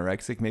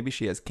anorexic. Maybe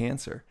she has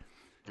cancer.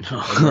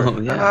 Oh,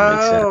 yeah,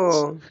 makes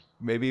sense.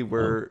 Maybe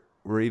we're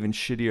even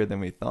shittier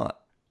than we thought.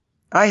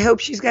 I hope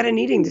she's got an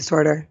eating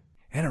disorder.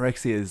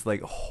 Anorexia is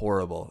like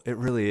horrible. It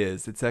really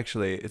is. It's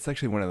actually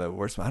one of the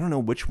worst. I don't know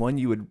which one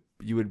you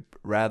would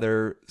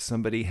rather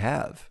somebody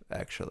have.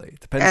 Actually,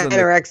 depends on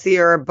Anorexia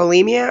or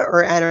bulimia,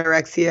 or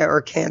anorexia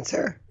or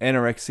cancer.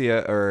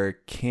 anorexia or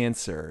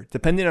cancer,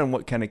 depending on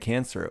what kind of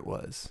cancer it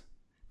was,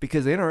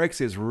 because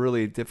anorexia is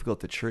really difficult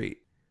to treat.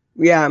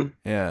 Yeah.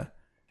 Yeah,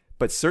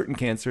 but certain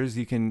cancers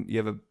you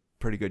have a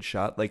pretty good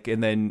shot, like,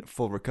 and then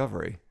full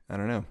recovery. I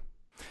don't know.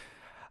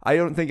 I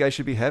don't think I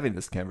should be having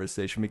this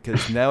conversation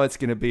because now it's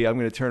going to be, I'm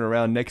going to turn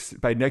around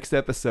by next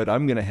episode,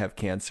 I'm going to have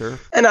cancer.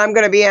 And I'm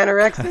going to be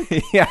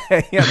anorexic. yeah,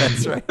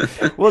 that's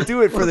right. We'll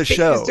do it for the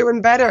show. He's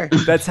doing better.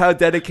 That's how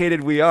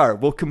dedicated we are.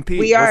 We'll compete.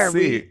 We are.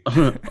 We'll see.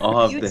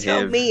 I'll have You the tell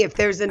HIV. me if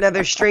there's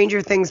another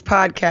Stranger Things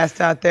podcast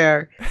out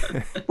there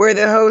where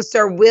the hosts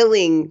are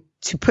willing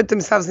to put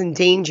themselves in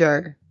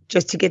danger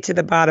just to get to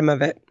the bottom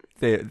of it.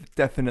 They're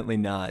definitely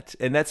not.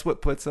 And that's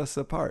what puts us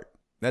apart.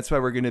 That's why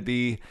we're going to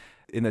be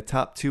in the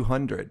top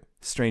 200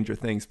 Stranger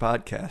Things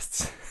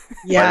podcasts.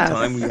 Yeah. By the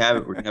time we have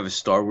it, we're gonna have a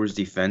Star Wars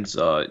defense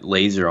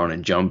laser on a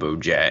jumbo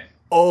jet.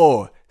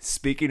 Oh,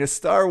 speaking of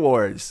Star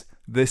Wars,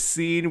 the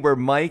scene where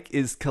Mike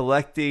is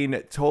collecting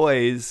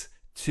toys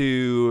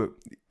to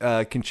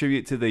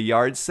contribute to the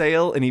yard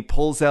sale and he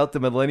pulls out the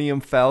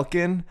Millennium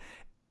Falcon.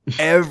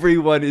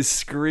 Everyone is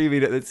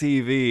screaming at the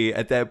TV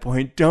at that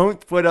point,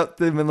 don't put up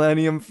the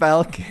Millennium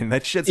Falcon.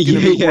 That shit's going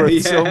to be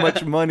worth so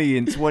much money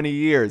in 20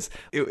 years.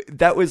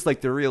 That was like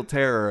the real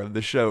terror of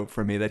the show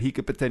for me, that he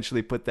could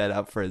potentially put that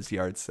out for his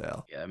yard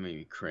sale. Yeah, that made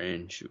me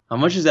cringe. How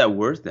much is that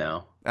worth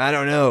now? I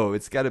don't know.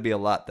 It's got to be a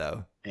lot,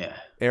 though. Yeah.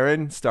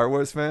 Aaron, Star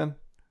Wars fan?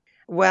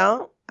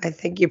 Well, I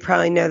think you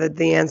probably know that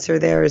the answer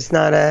there is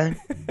not a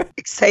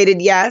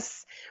excited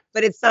yes,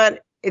 but it's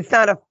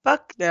not a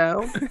fuck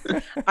no.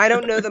 I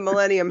don't know the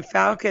Millennium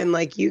Falcon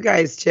like you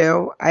guys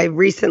do. I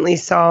recently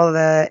saw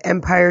the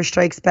Empire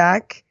Strikes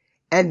Back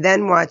and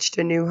then watched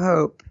A New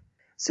Hope.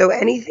 So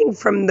anything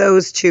from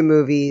those two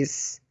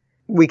movies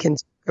we can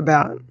talk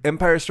about.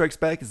 Empire Strikes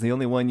Back is the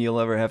only one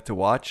you'll ever have to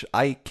watch.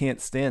 I can't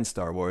stand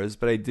Star Wars,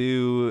 but I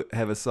do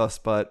have a soft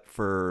spot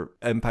for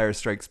Empire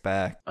Strikes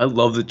Back. I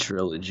love the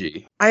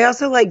trilogy. I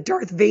also like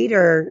Darth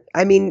Vader.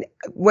 I mean,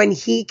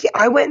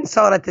 I went and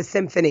saw it at the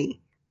Symphony.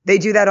 They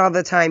do that all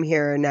the time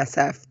here in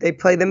SF. They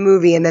play the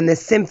movie and then the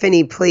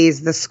symphony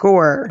plays the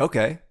score.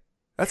 Okay.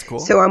 That's cool.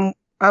 So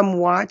I'm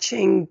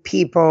watching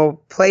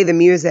people play the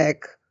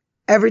music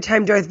every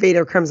time Darth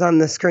Vader comes on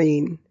the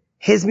screen.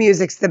 His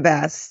music's the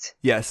best.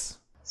 Yes.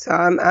 So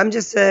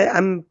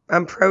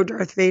I'm pro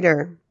Darth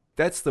Vader.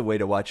 That's the way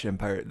to watch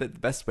Empire. The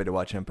best way to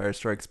watch Empire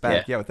Strikes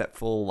Back. Yeah, with that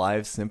full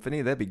live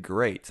symphony, that'd be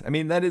great. I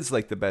mean, that is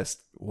like the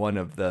best one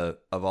of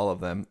all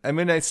of them. I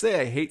mean, I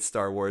say I hate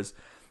Star Wars.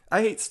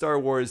 I hate Star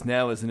Wars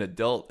now as an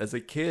adult. As a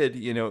kid,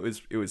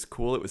 it was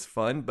cool, it was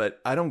fun, but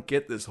I don't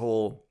get this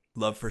whole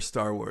love for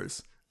Star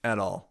Wars at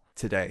all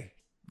today.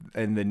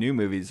 And the new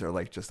movies are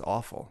like just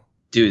awful.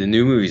 Dude, the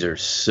new movies are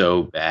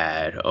so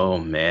bad. Oh,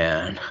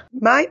 man.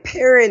 My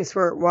parents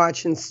weren't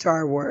watching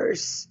Star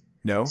Wars.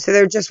 No? So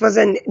there just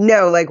wasn't,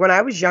 no, like when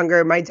I was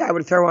younger, my dad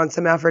would throw on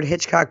some Alfred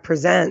Hitchcock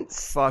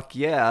Presents. Fuck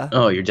yeah.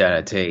 Oh, your dad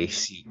had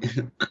taste.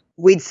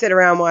 We'd sit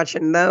around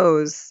watching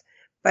those,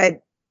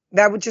 but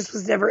that just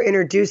was never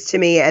introduced to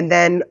me. And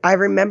then I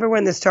remember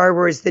when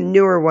the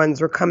newer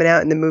ones were coming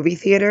out in the movie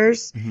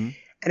theaters, and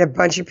a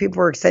bunch of people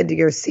were excited to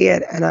go see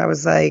it. And I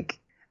was like,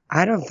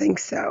 I don't think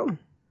so.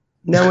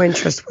 No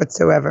interest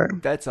whatsoever.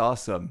 That's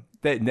awesome.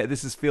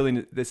 This is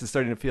starting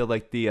to feel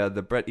like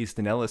the Bret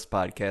Easton Ellis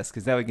podcast,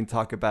 because now we can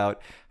talk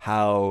about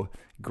how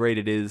great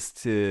it is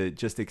to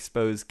just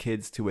expose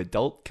kids to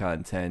adult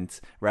content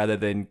rather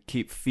than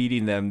keep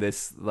feeding them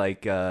this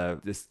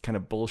this kind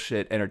of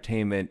bullshit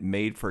entertainment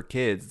made for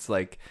kids. It's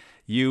like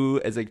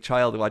you as a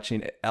child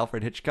watching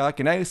Alfred Hitchcock,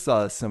 and I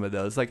saw some of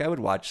those. Like I would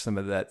watch some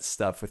of that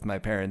stuff with my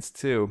parents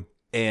too,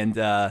 and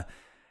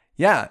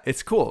yeah,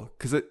 it's cool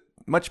because it's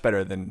much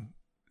better than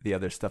the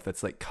other stuff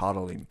that's like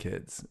coddling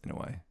kids in a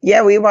way.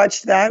 Yeah, we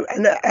watched that.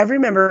 And I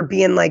remember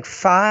being like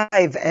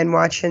 5 and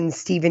watching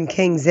Stephen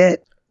King's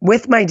It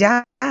with my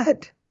dad.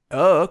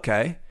 Oh,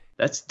 okay.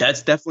 That's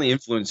definitely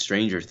influenced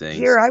Stranger Things.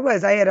 Here I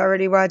was. I had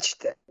already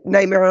watched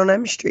Nightmare on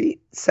Elm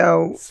Street.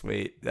 So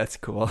sweet. That's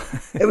cool.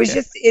 It was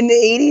just in the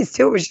 80s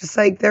too. It was just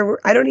like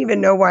I don't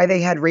even know why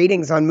they had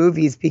ratings on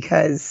movies,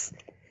 because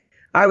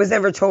I was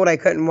never told I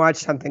couldn't watch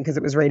something because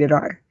it was rated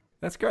R.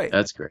 That's great.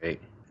 That's great.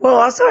 Well,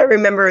 also I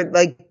remember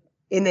like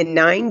in the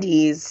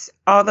 90s,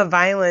 all the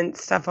violent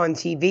stuff on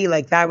TV,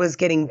 like that was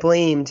getting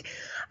blamed.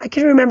 I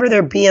can remember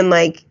there being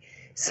like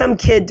some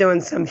kid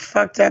doing some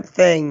fucked up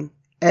thing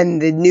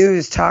and the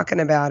news talking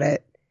about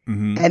it,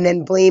 and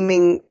then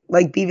blaming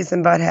like Beavis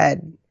and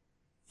Butthead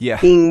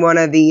being one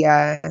of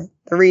the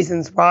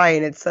reasons why.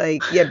 And it's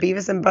like, yeah,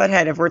 Beavis and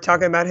Butthead, if we're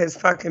talking about his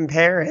fucking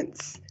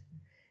parents,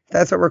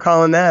 that's what we're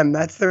calling them.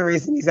 That's the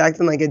reason he's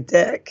acting like a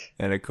dick.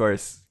 And of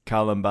course,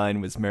 Columbine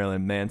was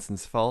Marilyn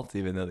Manson's fault,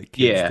 even though the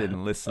kids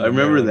didn't listen. I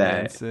remember Marilyn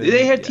that. Manson.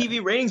 They had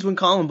TV ratings when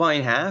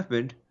Columbine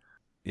happened.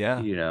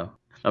 Yeah. You know.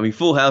 I mean,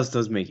 Full House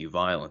does make you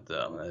violent,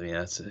 though. I mean,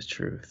 that's the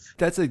truth.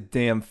 That's a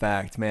damn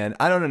fact, man.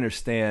 I don't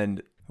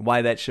understand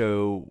why that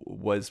show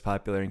was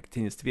popular and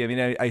continues to be. I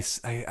mean,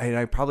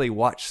 I probably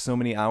watched so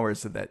many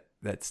hours of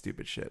that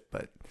stupid shit,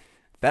 but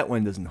that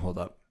one doesn't hold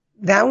up.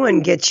 That one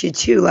gets you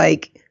too.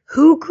 Like,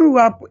 who grew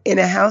up in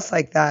a house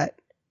like that?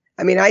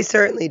 I mean, I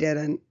certainly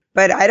didn't.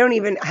 But I don't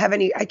even have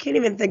any, I can't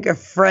even think of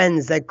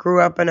friends that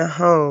grew up in a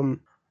home.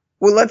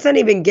 Well, let's not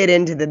even get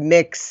into the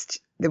mixed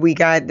that we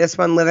got this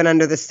one living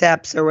under the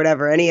steps or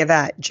whatever, any of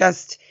that.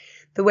 Just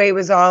the way it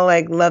was all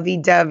like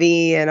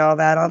lovey-dovey and all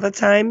that all the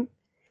time.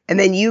 And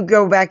then you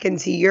go back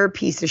into your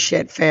piece of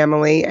shit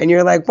family and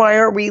you're like, why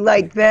aren't we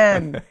like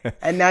them?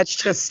 And that's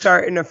just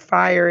starting a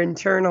fire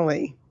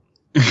internally.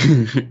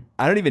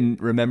 I don't even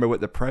remember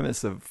what the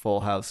premise of Full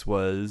House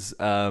was.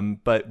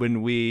 But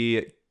when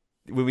we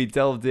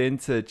delved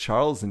into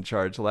Charles in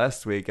Charge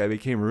last week, I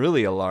became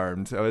really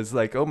alarmed. I was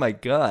like, oh my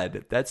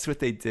God, that's what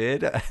they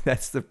did?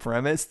 That's the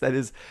premise? That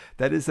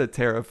is a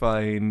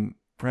terrifying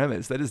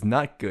premise. That is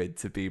not good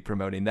to be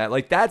promoting that.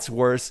 Like, that's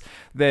worse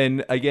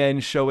than, again,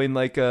 showing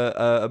like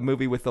a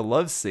movie with a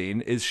love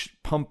scene is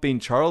pumping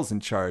Charles in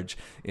Charge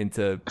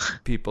into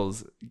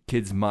people's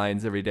kids'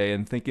 minds every day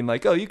and thinking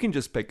like, oh, you can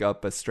just pick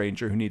up a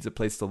stranger who needs a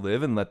place to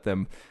live and let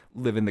them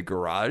live in the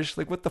garage.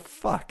 Like, what the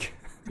fuck?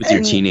 With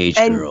your teenage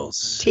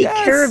girls. Take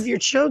care of your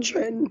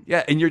children.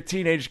 Yeah, and your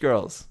teenage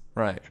girls.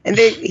 Right. And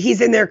he's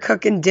in there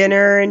cooking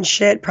dinner and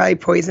shit, probably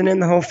poisoning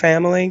the whole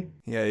family.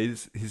 Yeah,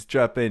 he's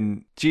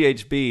dropping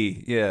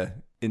GHB,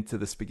 into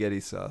the spaghetti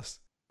sauce.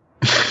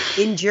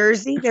 In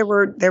Jersey, there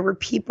were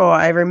people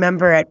I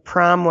remember at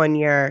prom one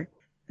year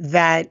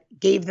that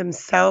gave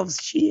themselves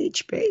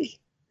GHB.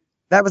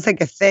 That was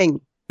like a thing.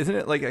 Isn't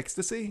it like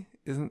ecstasy?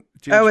 Isn't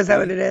GHB? Oh, is that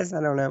what it is?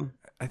 I don't know.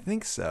 I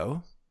think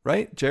so.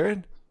 Right,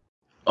 Jared?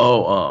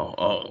 Oh,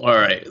 all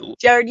right.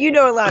 Jared, you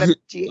know a lot of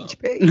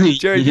GHB.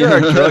 Jared, you're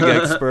our drug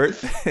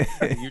expert.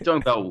 You're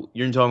talking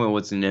about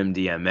what's in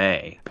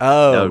MDMA.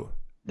 Oh,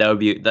 that would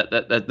be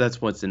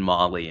that's what's in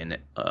Molly and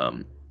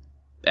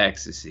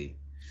ecstasy.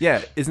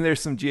 Yeah, isn't there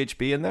some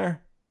GHB in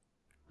there?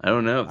 I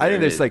don't know. I think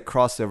there's like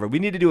crossover. We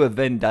need to do a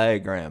Venn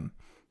diagram.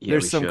 Yeah,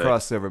 there's some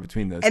crossover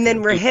between those. And two.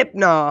 then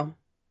Rohypnol.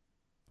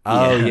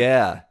 Oh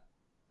yeah.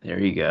 There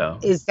you go.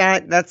 Is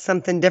that's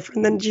something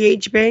different than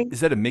GHB?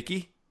 Is that a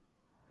Mickey?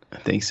 I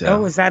think so.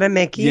 Oh, is that a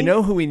Mickey? You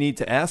know who we need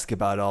to ask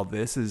about all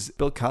this? Is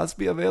Bill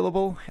Cosby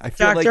available? I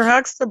feel Dr.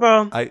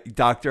 Huxtable.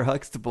 Dr.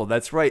 Huxtable.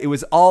 That's right. It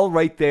was all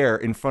right there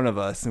in front of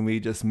us, and we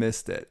just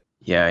missed it.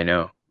 Yeah, I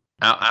know.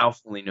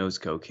 Alf only knows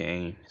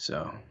cocaine,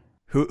 so.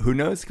 Who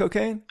knows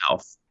cocaine?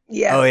 Alf.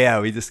 Yeah. Oh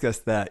yeah, we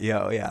discussed that.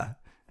 Yeah, oh yeah.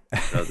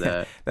 Know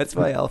that. That's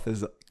why Alf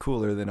is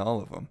cooler than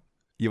all of them.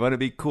 You want to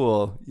be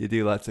cool, you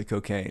do lots of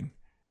cocaine.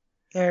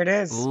 There it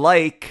is.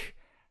 Like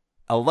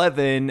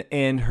 11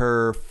 and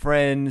her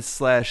friend /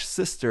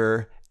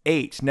 sister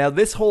 8. Now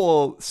this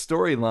whole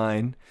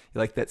storyline, you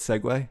like that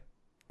segue,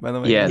 by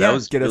the way? Yeah, that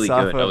was Get really us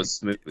off good. That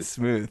was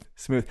smooth.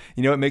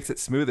 You know what makes it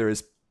smoother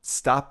is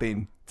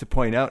stopping to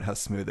point out how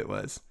smooth it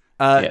was.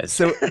 Yes.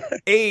 So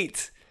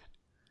 8,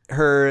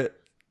 her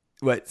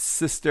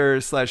sister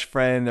 /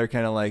 friend, they're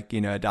kind of like,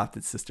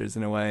 adopted sisters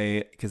in a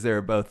way, because they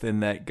were both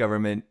in that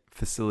government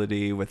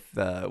facility with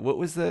what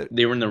was that?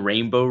 They were in the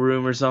Rainbow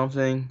Room or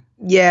something.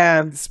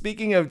 Yeah.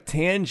 Speaking of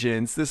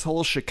tangents, this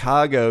whole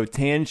Chicago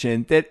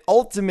tangent that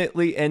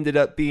ultimately ended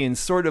up being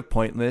sort of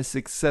pointless,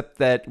 except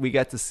that we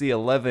got to see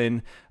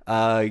 11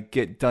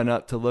 get done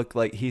up to look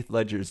like Heath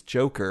Ledger's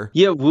Joker.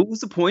 Yeah, what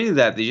was the point of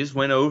that? They just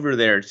went over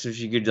there so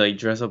she could like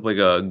dress up like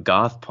a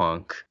goth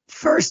punk.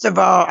 First of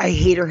all, I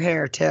hate her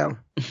hair too.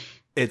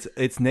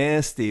 It's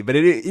nasty, but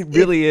it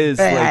really is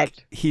bad.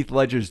 like Heath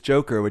Ledger's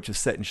Joker, which is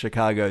set in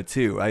Chicago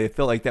too. I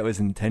feel like that was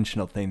an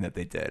intentional thing that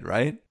they did,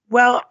 right?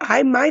 Well,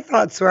 my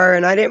thoughts were,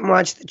 and I didn't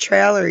watch the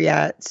trailer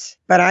yet,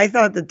 but I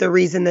thought that the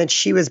reason that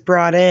she was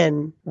brought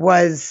in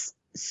was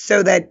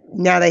so that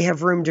now they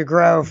have room to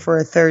grow for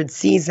a third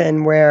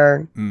season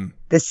where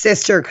the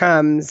sister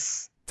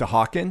comes to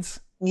Hawkins.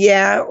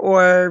 Yeah,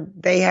 or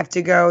they have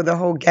to go, the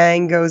whole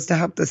gang goes to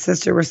help the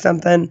sister or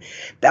something.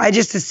 I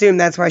just assumed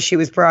that's why she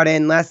was brought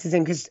in last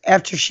season, because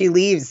after she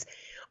leaves,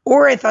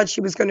 or I thought she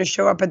was going to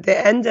show up at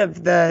the end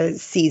of the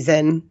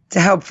season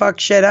to help fuck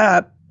shit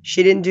up.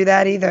 She didn't do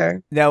that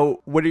either. Now,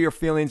 what are your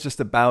feelings just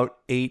about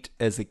 8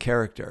 as a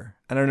character?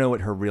 I don't know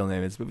what her real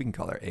name is, but we can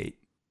call her 8.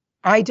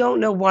 I don't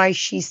know why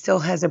she still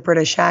has a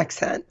British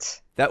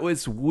accent. That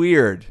was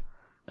weird.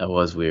 That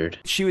was weird.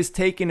 She was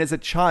taken as a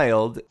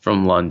child.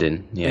 From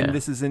London, yeah. And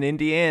this is in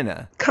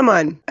Indiana. Come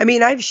on. I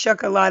mean, I've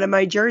shook a lot of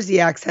my Jersey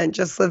accent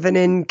just living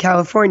in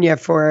California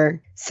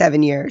for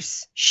 7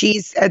 years.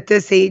 She's at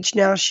this age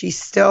now. She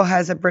still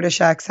has a British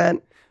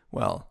accent.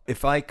 Well,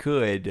 if I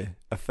could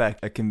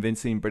affect a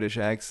convincing British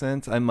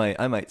accent, I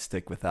might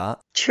stick with that.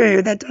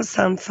 True. That does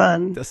sound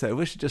fun.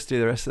 We should just do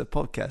the rest of the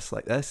podcast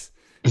like this.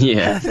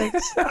 Yeah.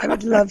 Perfect. I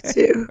would love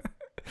to.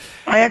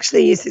 I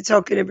actually used to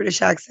talk in a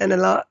British accent a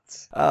lot.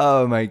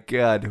 Oh my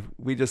God.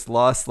 We just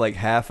lost like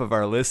half of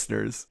our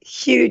listeners.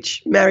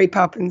 Huge Mary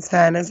Poppins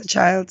fan as a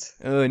child.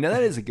 Oh, no,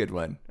 that is a good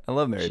one. I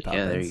love Mary Poppins.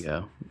 Yeah, there you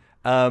go.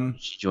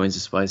 She joins the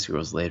Spice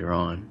Girls later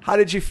on. How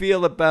did you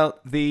feel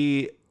about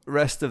the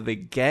rest of the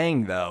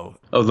gang, though?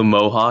 Oh, the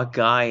Mohawk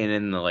guy, and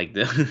then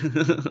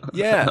the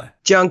Yeah.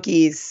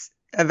 Junkies,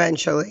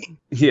 eventually.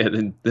 yeah,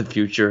 the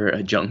future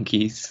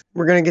junkies.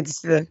 We're going to get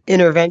to the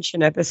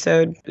intervention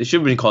episode. It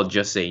should have been called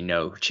 "Just Say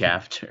No"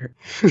 chapter.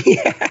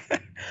 Yeah.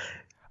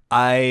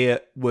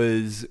 I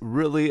was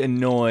really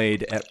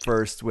annoyed at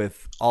first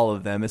with all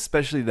of them,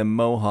 especially the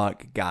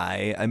Mohawk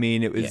guy. I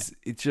mean, it's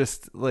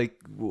just like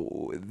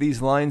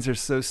these lines are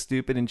so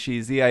stupid and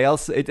cheesy.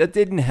 It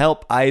didn't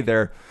help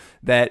either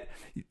that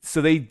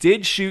so they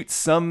did shoot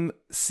some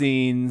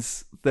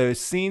scenes. The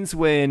scenes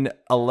when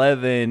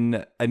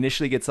 11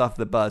 initially gets off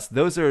the bus,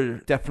 those are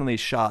definitely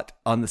shot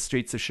on the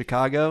streets of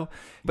Chicago,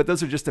 but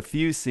those are just a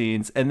few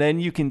scenes. And then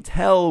you can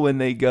tell when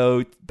they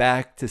go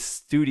back to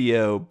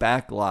studio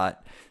backlot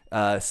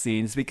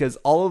scenes because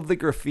all of the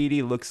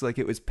graffiti looks like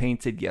it was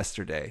painted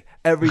yesterday.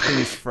 Everything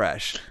is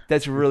fresh.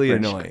 That's really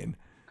annoying.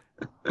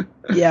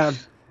 Yeah.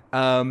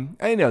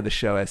 I know the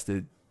show has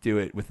to do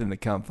it within the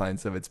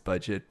confines of its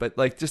budget, but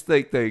like just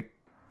like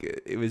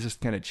it was just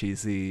kind of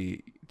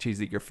cheesy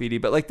graffiti.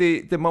 But like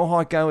the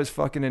Mohawk guy was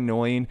fucking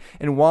annoying.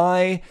 And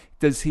why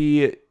does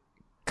he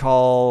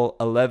call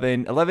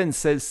 11? 11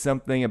 says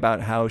something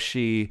about how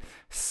she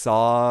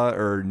saw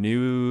or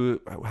knew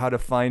how to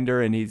find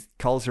her, and he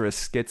calls her a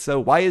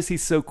schizo. Why is he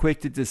so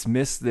quick to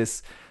dismiss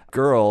this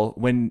girl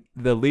when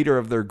the leader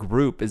of their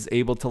group is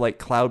able to like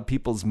cloud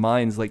people's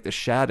minds like the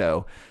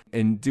Shadow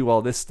and do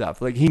all this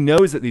stuff? Like he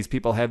knows that these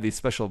people have these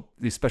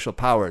special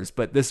powers,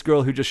 but this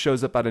girl who just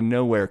shows up out of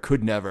nowhere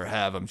could never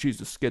have them. She's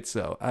a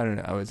schizo. I don't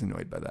know. I was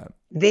annoyed by that.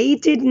 They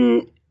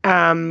didn't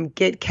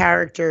get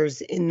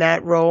characters in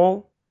that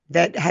role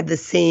that had the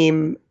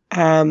same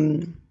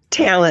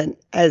talent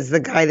as the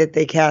guy that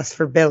they cast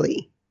for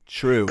Billy.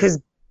 True.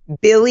 Because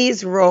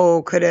Billy's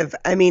role could have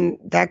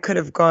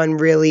gone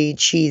really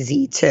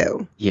cheesy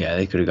too. Yeah,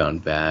 they could have gone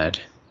bad.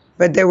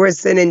 But there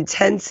was an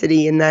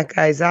intensity in that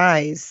guy's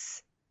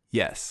eyes.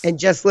 Yes. And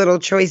just little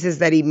choices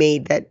that he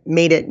made that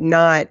made it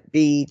not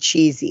be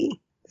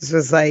cheesy. This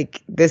was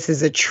like, this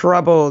is a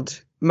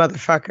troubled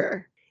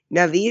motherfucker.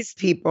 Now these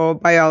people,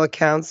 by all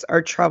accounts,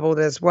 are troubled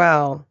as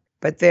well.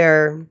 But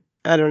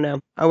I don't know.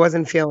 I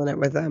wasn't feeling it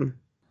with them.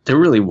 They're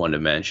really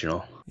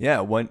one-dimensional. Yeah,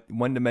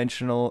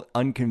 one-dimensional,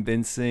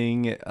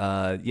 unconvincing.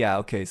 Yeah,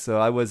 okay. So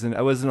I wasn't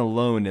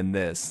alone in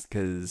this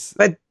because.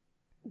 But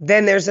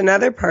then there's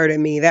another part of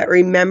me that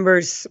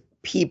remembers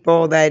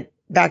people that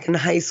back in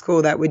high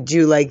school that would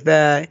do like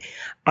I'm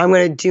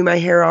going to do my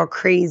hair all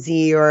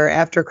crazy, or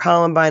after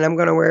Columbine, I'm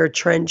going to wear a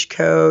trench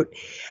coat.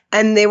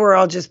 And they were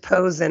all just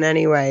posing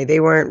anyway. They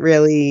weren't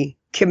really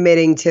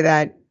committing to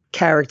that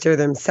character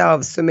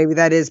themselves. So maybe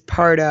that is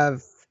part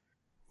of.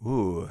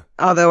 Ooh.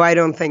 Although I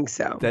don't think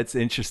so. That's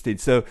interesting.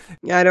 So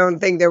I don't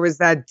think there was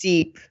that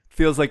deep.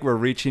 Feels like we're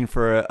reaching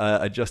for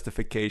a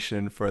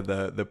justification for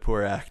the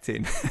poor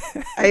acting.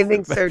 I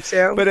think so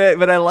too. But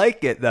I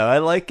like it though. I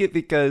like it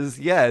because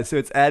so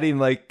it's adding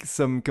like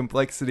some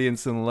complexity and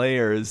some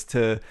layers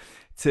to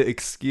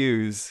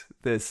excuse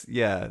this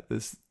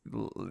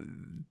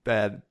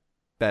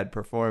bad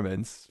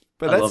performance.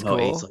 But I that's love how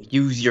cool. he's like,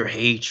 use your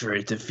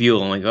hatred to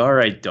fuel. I'm like, all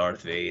right,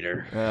 Darth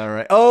Vader. All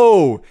right.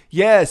 Oh,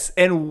 yes.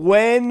 And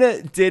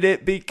when did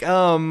it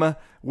become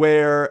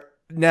where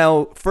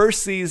now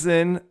first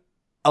season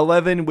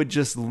 11 would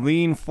just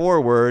lean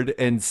forward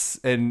and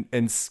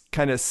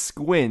kind of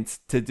squint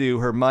to do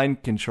her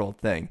mind control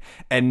thing.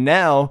 And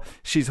now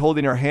she's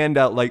holding her hand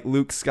out like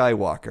Luke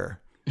Skywalker.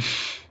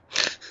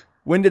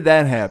 When did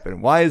that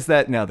happen? Why is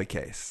that now the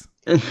case?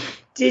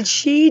 Did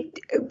she,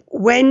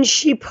 when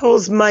she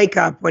pulls Mike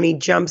up when he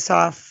jumps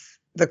off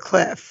the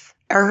cliff,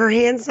 are her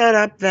hands not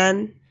up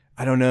then?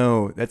 I don't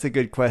know. That's a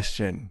good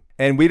question.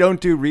 And we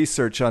don't do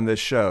research on this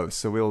show,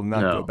 so we'll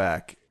not go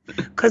back.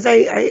 Because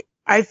I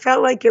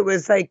felt like it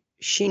was like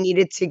she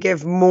needed to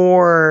give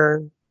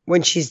more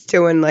when she's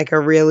doing like a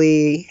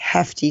really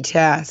hefty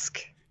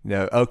task.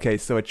 No. Okay.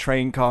 So a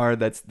train car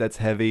that's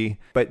heavy,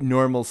 but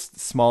normal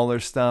smaller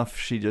stuff,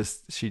 she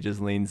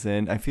just leans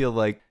in. I feel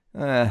like,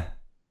 I'm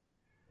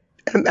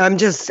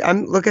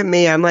look at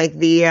me. I'm like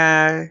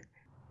their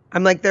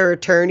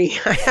attorney.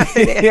 I have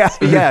an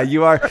answer yeah,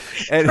 you are.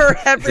 And for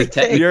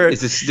everything. You're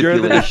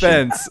the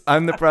defense.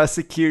 I'm the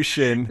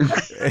prosecution.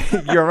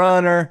 Your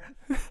Honor,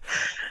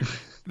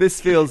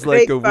 this feels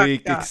like a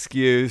weak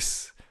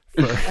excuse.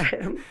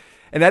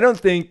 And I don't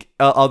think,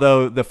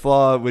 although the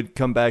flaw would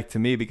come back to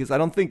me, because I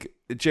don't think,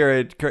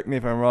 Jared, correct me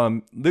if I'm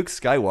wrong, Luke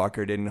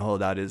Skywalker didn't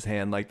hold out his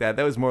hand like that.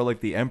 That was more like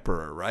the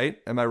Emperor, right?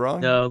 Am I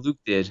wrong? No, Luke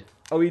did.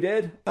 Oh, he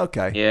did?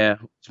 Okay. Yeah.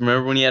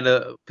 Remember when he had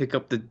to pick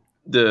up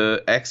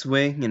the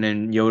X-Wing and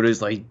then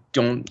Yoda's like,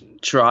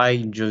 don't try,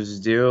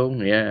 just do?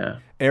 Yeah.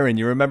 Aaron,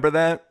 you remember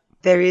that?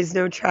 There is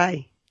no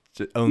try.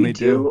 Only you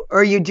do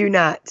or you do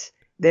not.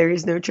 There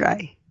is no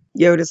try.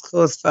 Yoda's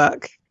cool as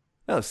fuck.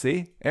 Oh,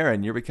 see?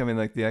 Aaron, you're becoming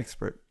like the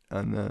expert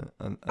on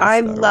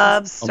I Star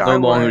love Wars. Star Wars.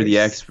 I'm no longer the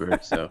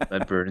expert, so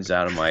that burden's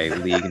out of my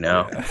league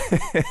now.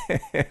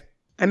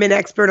 I'm an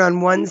expert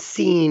on one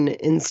scene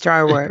in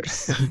Star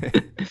Wars.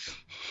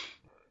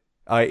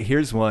 All right,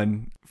 here's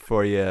one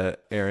for you,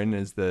 Aaron,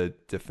 as the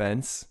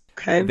defense.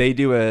 Okay. They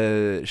do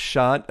a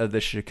shot of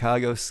the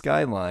Chicago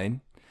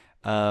skyline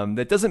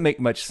that doesn't make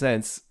much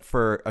sense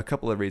for a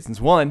couple of reasons.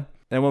 One,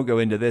 and I won't go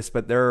into this,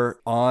 but they're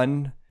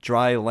on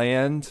dry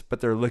land,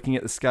 but they're looking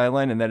at the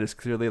skyline, and that is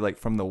clearly like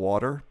from the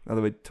water.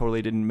 Although it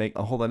totally didn't make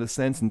a whole lot of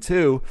sense. And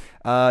two,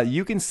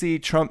 you can see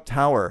Trump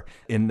Tower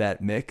in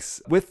that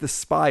mix with the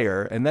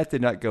spire, and that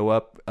did not go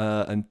up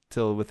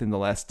until within the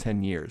last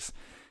 10 years.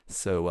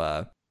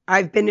 So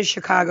I've been to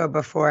Chicago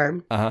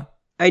before. uh-huh.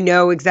 I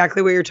know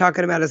exactly what you're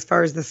talking about as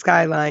far as the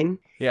skyline.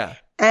 Yeah.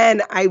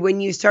 And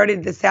when you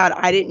started this out,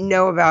 I didn't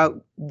know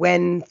about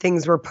when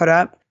things were put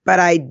up, but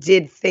I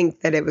did think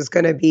that it was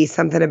going to be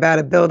something about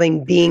a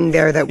building being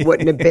there that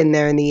wouldn't have been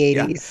there in the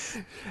 80s.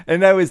 Yeah.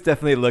 And I was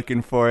definitely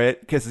looking for it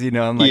because,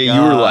 I'm like, yeah,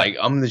 you were like,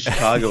 I'm the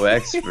Chicago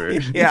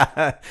expert.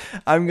 Yeah,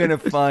 I'm going to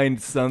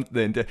find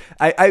something to,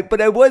 but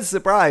I was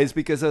surprised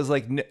because I was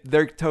like,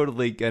 they're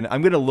totally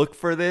I'm going to look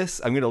for this.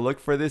 I'm going to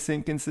look for this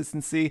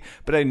inconsistency,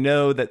 but I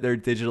know that their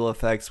digital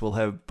effects will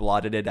have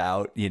blotted it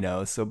out,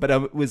 so, but I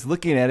was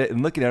looking at it,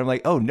 I'm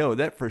like, oh no,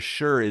 that for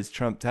sure is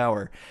Trump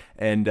Tower.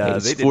 And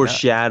it's they did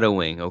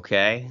foreshadowing,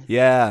 okay?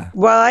 Yeah.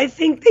 Well, I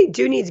think they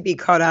do need to be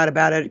called out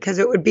about it because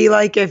it would be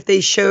like if they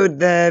showed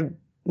the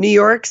New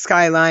York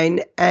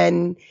skyline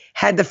and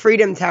had the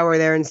Freedom Tower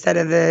there instead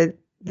of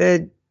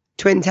the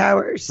Twin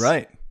Towers.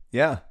 Right.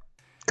 Yeah.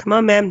 Come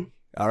on, man.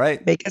 All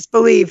right. Make us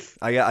believe.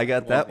 I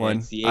got that one.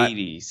 It's the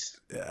 80s.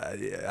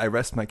 I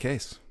rest my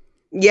case.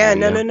 Yeah,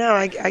 no.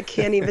 I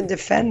can't even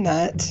defend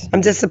that. I'm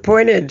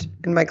disappointed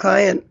in my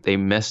client. They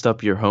messed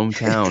up your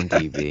hometown,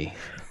 DB.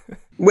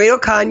 Wait till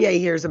Kanye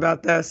hears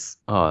about this.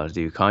 Oh,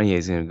 dude,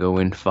 Kanye's going to go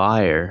in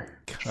fire.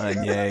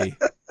 Kanye.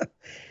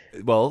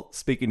 Well,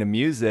 speaking of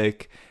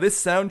music,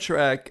 this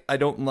soundtrack I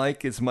don't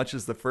like as much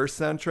as the first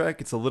soundtrack.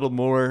 It's a little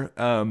more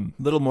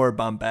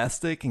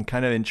bombastic and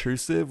kind of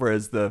intrusive,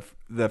 whereas the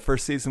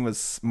first season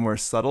was more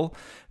subtle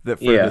for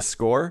the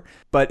score.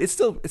 But it's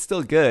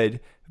still good.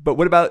 But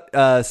what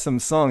about some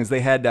songs? They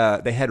had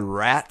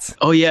Rat.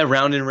 Oh yeah,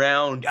 Round and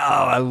Round. Oh,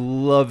 I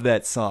love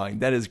that song.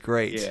 That is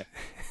great. Yeah.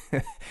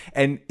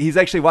 And he's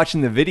actually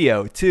watching the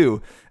video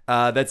too.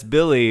 That's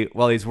Billy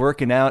while he's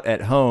working out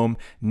at home,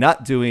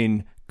 not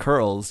doing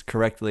curls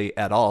correctly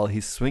at all.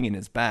 He's swinging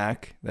his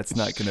back. That's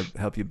not going to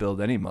help you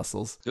build any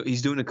muscles. So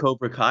he's doing a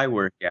Cobra Kai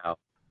workout.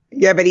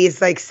 Yeah, but he's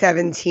like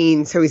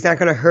 17, so he's not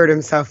going to hurt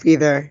himself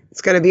either.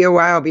 It's going to be a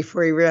while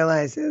before he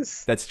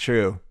realizes. That's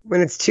true. When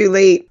it's too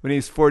late. When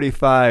he's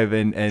 45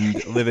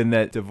 and living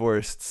that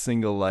divorced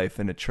single life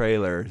in a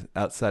trailer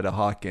outside of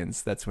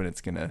Hawkins, that's when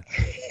it's gonna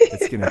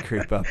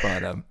creep up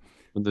on him.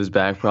 When those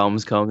back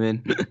problems come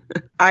in.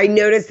 I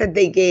noticed that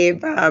they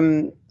gave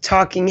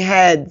Talking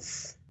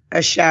Heads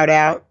a shout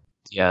out.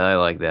 Yeah, I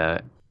like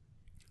that.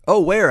 Oh,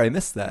 where? I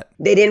missed that.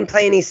 They didn't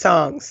play any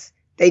songs.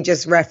 They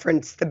just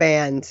referenced the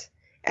band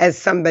as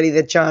somebody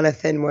that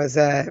Jonathan was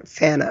a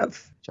fan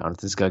of.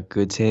 Jonathan's got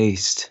good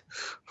taste.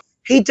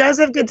 He does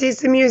have good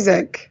taste in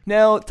music.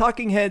 Now,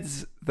 Talking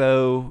Heads,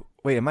 though.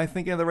 Wait, am I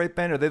thinking of the right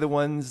band? Are they the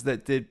ones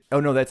that did? Oh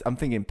no, I'm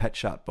thinking Pet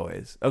Shop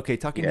Boys. Okay,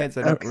 Talking Heads.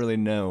 I don't really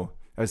know.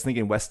 I was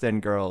thinking West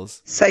End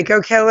Girls.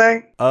 Psycho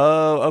Killer.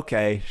 Oh,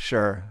 okay,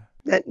 sure.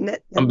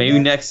 Maybe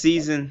next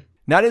season.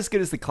 Not as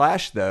good as The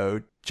Clash,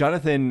 though.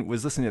 Jonathan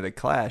was listening to The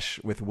Clash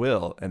with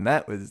Will, and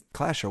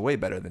Clash are way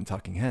better than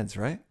Talking Heads,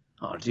 right?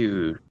 Oh,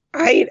 dude.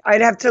 I'd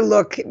have to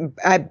look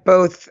at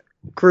both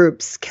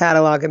groups'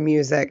 catalog of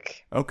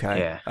music. Okay.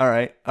 Yeah. All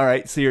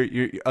right. So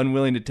you're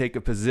unwilling to take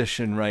a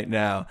position right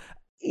now.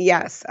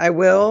 Yes, I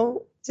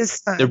will.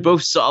 They're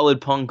both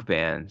solid punk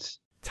bands.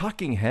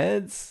 Talking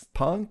Heads,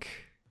 punk?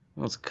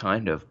 Well, it's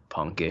kind of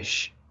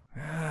punkish.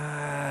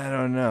 I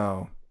don't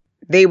know.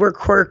 They were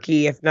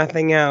quirky, if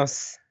nothing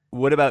else.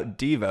 What about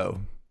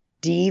Devo?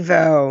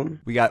 Devo.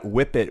 We got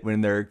Whip It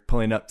when they're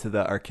pulling up to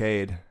the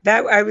arcade.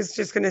 That I was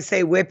just going to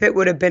say Whip It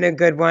would have been a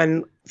good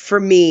one for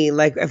me,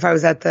 like if I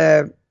was at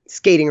the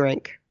skating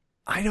rink.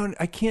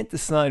 I can't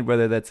decide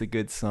whether that's a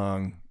good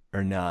song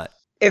or not.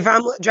 If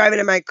I'm driving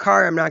in my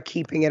car, I'm not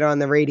keeping it on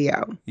the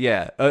radio.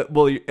 Yeah.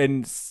 Well,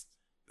 and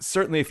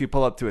certainly if you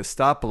pull up to a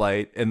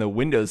stoplight and the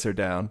windows are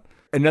down.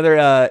 Another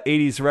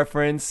 80s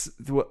reference,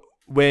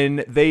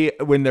 when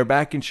they're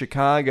back in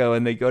Chicago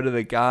and they go to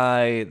the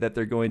guy that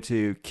they're going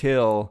to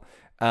kill.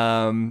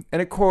 And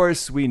of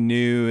course we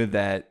knew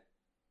that.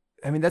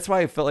 I mean, that's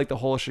why I felt like the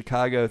whole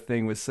Chicago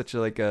thing was such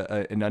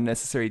an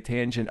unnecessary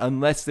tangent,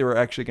 unless they were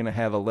actually going to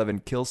have Eleven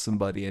kill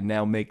somebody and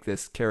now make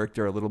this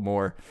character a little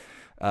more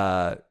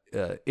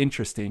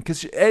interesting.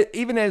 Because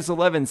even as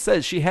Eleven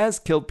says, she has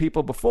killed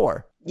people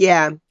before.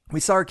 Yeah. We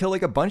saw her kill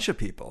like a bunch of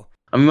people.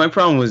 I mean, my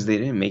problem was they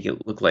didn't make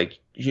it look like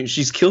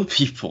she's killed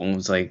people. It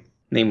was like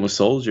nameless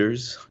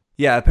soldiers.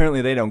 Yeah,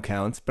 apparently they don't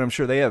count, but I'm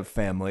sure they have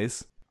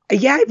families.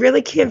 Yeah, I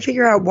really can't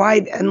figure out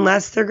why,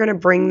 unless they're going to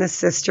bring the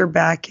sister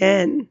back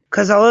in.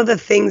 Because all of the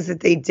things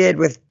that they did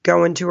with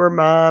going to her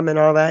mom and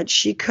all that,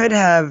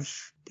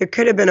 there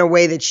could have been a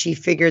way that she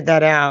figured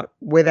that out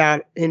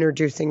without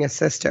introducing a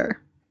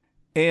sister.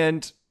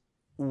 And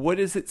what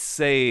does it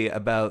say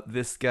about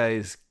this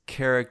guy's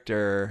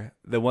character,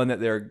 the one that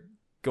they're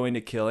going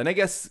to kill. And I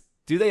guess,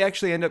 do they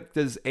actually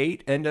does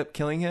 8 end up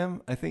killing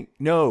him? I think,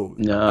 no.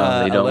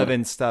 No, they don't.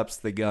 11 stops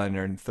the gun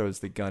and throws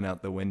the gun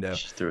out the window.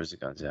 She throws the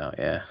guns out,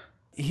 yeah.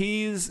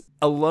 He's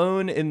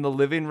alone in the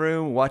living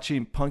room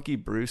watching Punky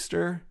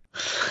Brewster.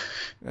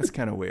 That's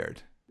kind of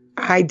weird.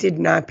 I did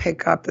not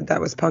pick up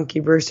that was Punky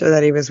Brewster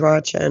that he was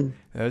watching.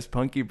 That was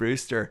Punky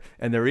Brewster.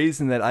 And the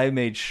reason that I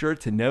made sure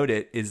to note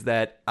it is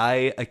that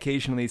I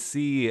occasionally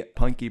see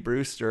Punky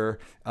Brewster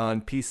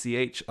on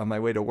PCH on my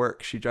way to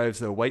work. She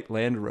drives a white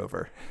Land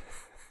Rover.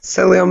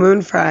 So Lil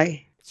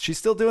Moonfry. She's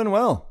still doing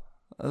well.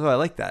 Oh, I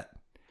like that.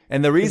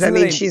 And the reason Does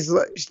that mean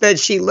that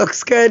she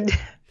looks good?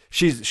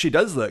 She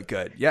does look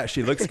good. Yeah,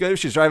 she looks good.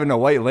 She's driving a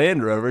white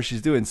Land Rover.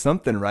 She's doing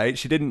something right.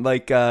 She didn't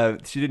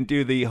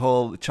do the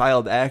whole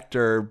child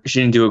actor. She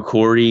didn't do a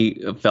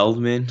Corey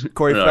Feldman.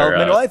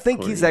 Well, I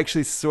think he's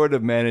actually sort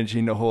of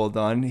managing to hold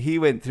on. He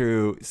went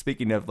through,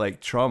 speaking of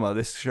like trauma,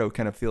 this show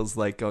kind of feels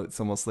like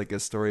it's almost like a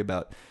story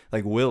about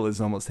like Will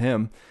is almost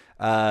him.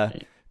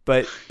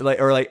 But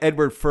like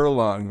Edward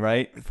Furlong,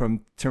 right?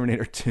 From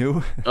Terminator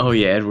 2. Oh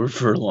yeah, Edward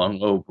Furlong.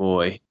 Oh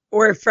boy.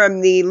 Or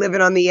from the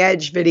Living on the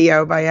Edge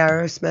video by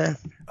Aerosmith.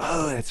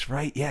 Oh, that's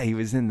right. Yeah, he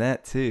was in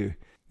that too.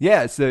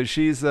 Yeah, so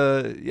she's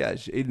and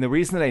the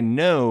reason that I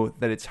know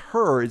that it's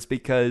her is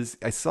because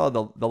I saw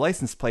the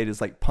license plate is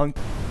like punk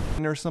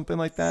or something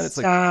like that. It's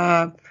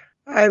Stop.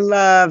 I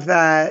love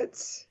that.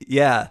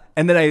 Yeah,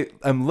 and then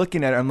I'm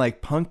looking at her. I'm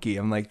like, Punky.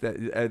 I'm like, that.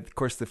 Of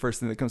course, the first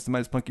thing that comes to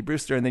mind is Punky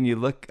Brewster. And then you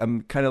look.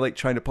 I'm kind of like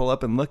trying to pull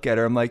up and look at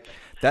her. I'm like,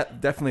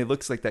 that definitely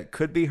looks like that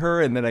could be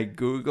her. And then I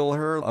Google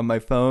her on my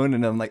phone,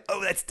 and I'm like,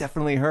 oh, that's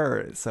definitely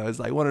her. So I was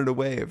like, I wanted to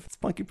wave. It's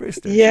Punky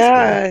Brewster.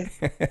 Yeah,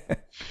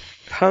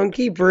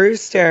 Punky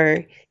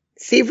Brewster.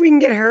 See if we can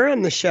get her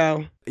on the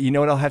show. You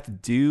know what I'll have to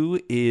do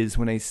is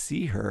when I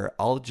see her,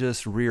 I'll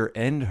just rear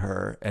end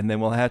her, and then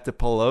we'll have to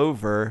pull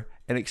over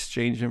and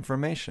exchange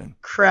information.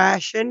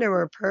 Crash into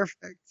her.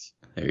 Perfect.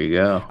 There you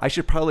go. I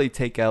should probably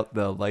take out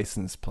the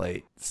license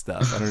plate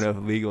stuff. I don't know if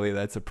legally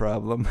that's a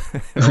problem.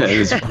 That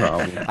is a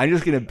problem. I'm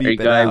just going to beep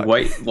it out.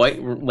 White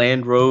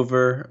Land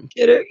Rover.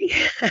 Get her.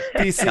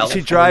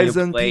 She drives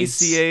on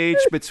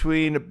PCH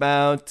between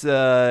about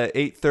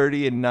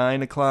 8:30 and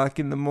 9 o'clock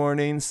in the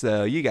morning,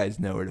 so you guys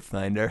know where to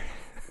find her.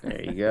 There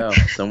you go.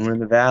 Somewhere in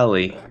the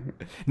valley.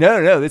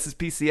 No, this is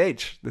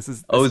PCH. This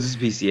is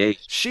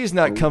PCH. She's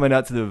not coming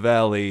out to the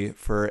valley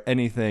for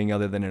anything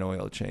other than an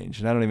oil change,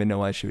 and I don't even know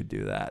why she would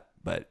do that.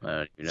 But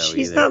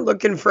she's not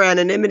looking for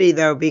anonymity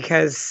though,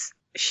 because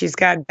she's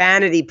got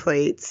vanity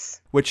plates.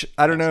 Which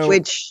I don't know.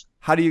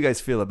 How do you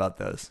guys feel about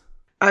those?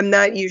 I'm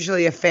not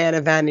usually a fan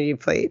of vanity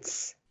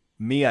plates.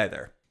 Me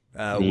either.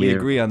 We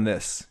agree on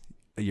this,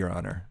 Your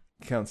Honor.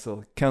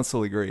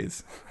 Counsel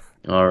agrees.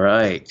 All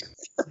right.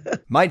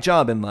 My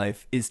job in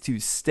life is to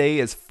stay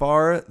as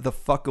far the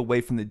fuck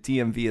away from the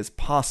DMV as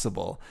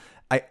possible.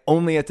 I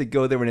only have to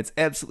go there when it's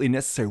absolutely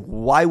necessary.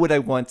 Why would I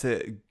want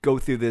to go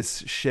through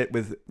this shit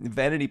with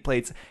vanity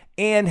plates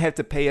and have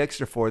to pay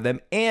extra for them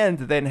and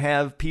then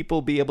have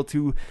people be able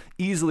to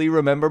easily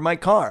remember my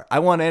car? I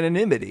want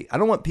anonymity. I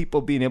don't want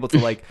people being able to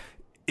like,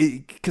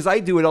 because I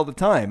do it all the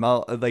time.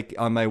 I'll like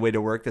on my way to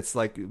work. That's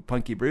like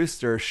Punky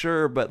Brewster,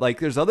 sure, but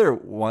like there's other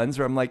ones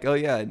where I'm like, oh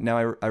yeah,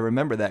 now I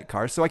remember that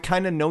car. So I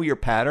kind of know your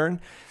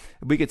pattern.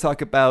 We could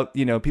talk about,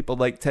 people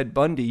like Ted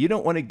Bundy. You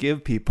don't want to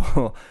give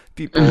people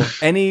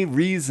any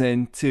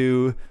reason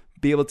to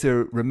be able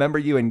to remember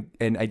you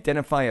and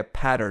identify a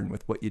pattern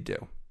with what you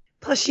do.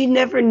 Plus, you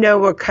never know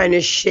what kind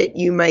of shit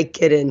you might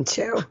get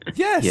into.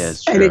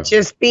 Yes. And it'd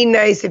just be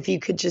nice if you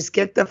could just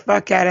get the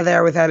fuck out of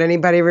there without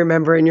anybody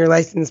remembering your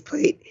license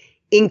plate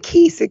in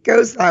case it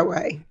goes that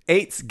way.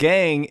 8's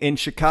gang in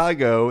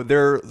Chicago,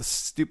 their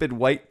stupid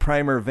white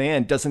primer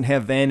van doesn't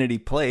have vanity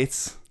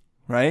plates,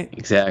 right?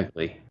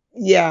 Exactly.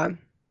 Yeah.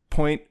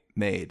 Point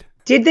made.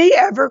 Did they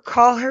ever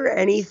call her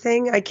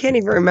anything? I can't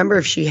even remember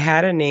if she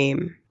had a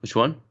name. Which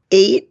one?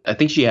 8. I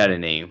think she had a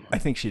name. I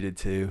think she did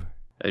too.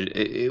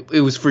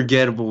 It was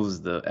forgettable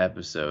as the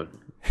episode.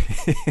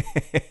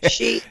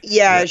 She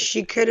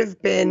could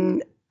have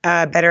been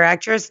a better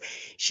actress.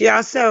 She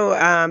also,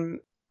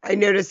 I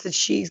noticed that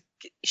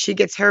she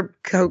gets her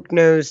Coke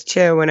nose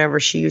too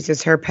whenever she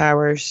uses her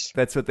powers.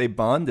 That's what they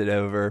bonded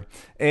over.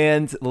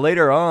 And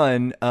later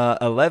on,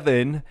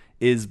 11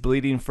 is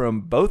bleeding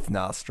from both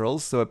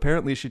nostrils. So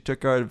apparently she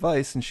took our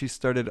advice and she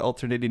started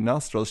alternating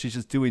nostrils. She's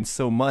just doing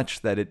so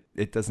much that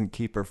it doesn't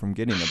keep her from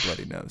getting a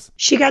bloody nose.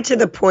 She got to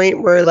the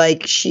point where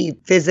like she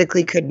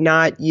physically could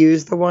not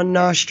use the one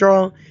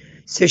nostril.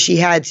 So she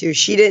had to.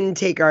 She didn't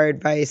take our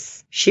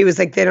advice. She was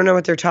like, they don't know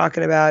what they're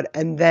talking about.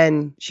 And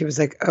then she was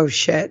like, oh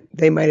shit,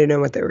 they might have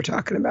known what they were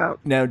talking about.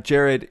 Now,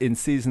 Jared, in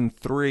season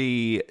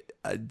 3,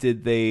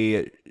 did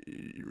they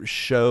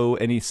show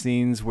any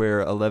scenes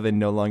where 11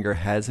 no longer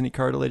has any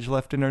cartilage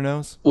left in her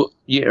nose? Well,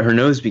 yeah, her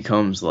nose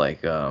becomes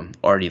like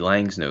Artie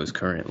Lang's nose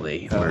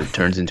currently, where it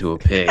turns into a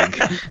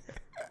pig.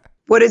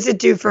 What does it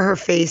do for her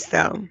face,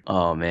 though?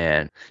 Oh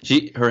man,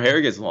 her hair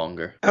gets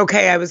longer.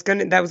 Okay, that was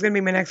gonna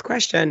be my next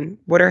question.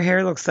 What her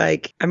hair looks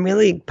like. I'm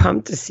really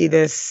pumped to see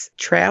this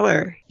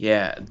trailer.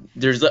 Yeah,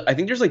 I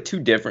think there's like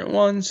 2 different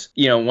ones.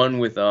 One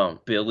with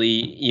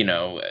Billy,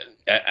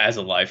 as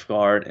a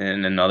lifeguard,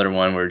 and another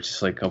one where it's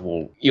just like a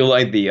couple. You'll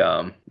like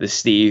the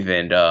Steve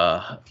and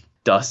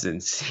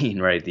Dustin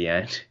scene right at the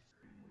end.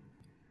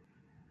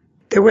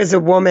 There was a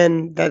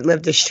woman that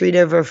lived a street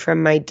over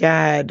from my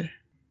dad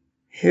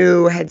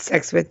who had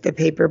sex with the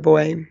paper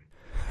boy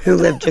who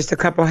lived just a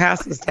couple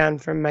houses down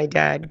from my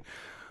dad.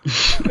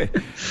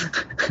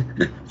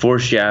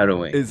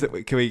 Foreshadowing.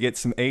 Can we get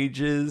some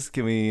ages?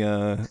 Can we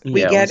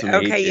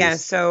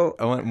ages. So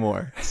I want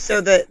more.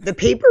 So the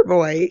paper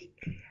boy,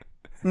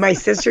 my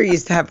sister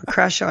used to have a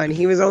crush on.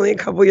 He was only a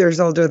couple years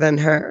older than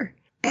her.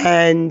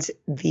 And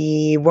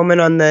the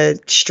woman on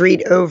the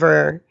street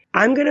over,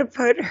 I'm going to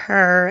put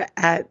her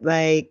at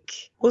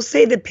we'll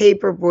say the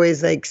paper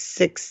boy's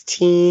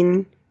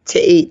 16 to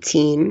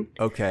 18.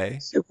 Okay.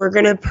 So we're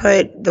going to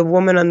put the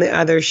woman on the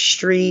other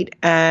street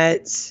at,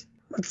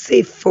 let's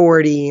say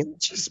 40.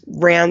 Just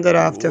round it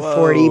off to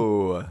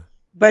 40.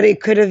 But it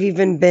could have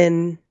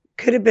been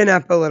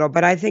up a little,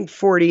 but I think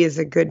 40 is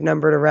a good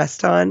number to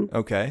rest on.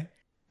 Okay.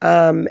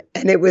 And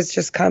it was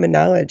just common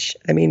knowledge.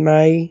 I mean,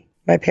 my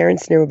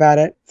parents knew about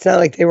it. It's not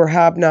like they were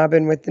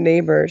hobnobbing with the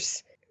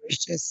neighbors. It was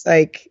just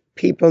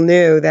people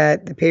knew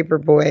that the paper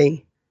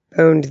boy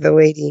owned the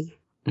lady.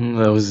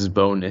 That was his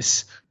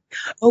bonus.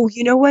 Oh,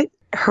 you know what?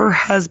 Her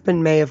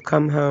husband may have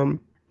come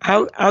home.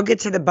 I'll get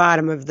to the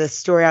bottom of this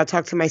story. I'll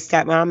talk to my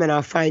stepmom and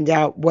I'll find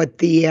out what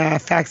the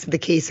facts of the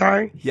case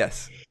are.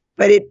 Yes.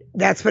 But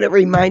that's what it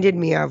reminded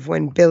me of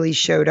when Billy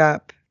showed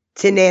up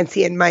to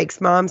Nancy and Mike's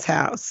mom's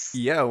house.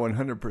 Yeah,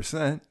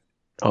 100%.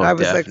 Oh, I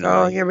was definitely. like,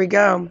 oh, here we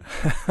go.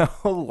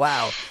 Oh,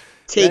 wow.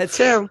 Take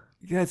 2.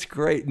 That's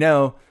great.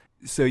 Now,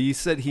 so you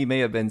said he may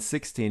have been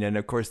 16, and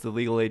of course the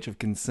legal age of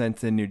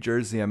consent in New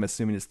Jersey, I'm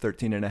assuming, is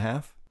 13 and a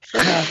half?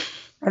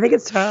 I think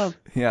it's 12.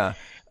 Yeah.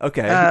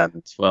 Okay.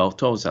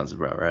 12 sounds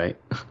about right.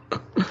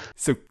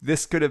 So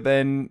this could have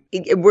been...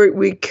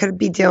 We could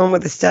be dealing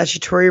with a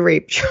statutory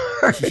rape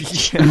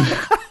charge.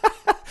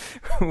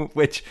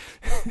 Which...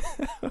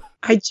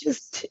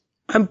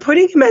 I'm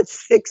putting him at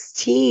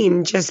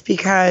 16 just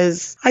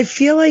because I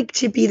feel like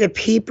to be the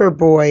paper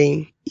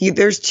boy,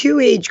 there's 2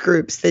 age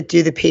groups that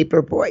do the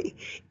paper boy.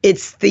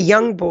 It's the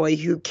young boy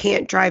who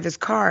can't drive his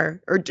car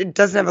or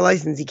doesn't have a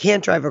license. He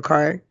can't drive a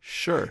car.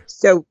 Sure.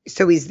 So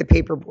he's the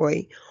paper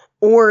boy.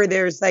 Or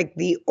there's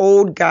the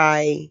old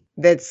guy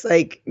that's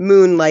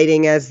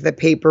moonlighting as the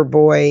paper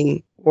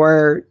boy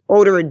or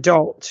older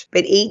adult.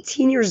 But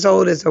 18 years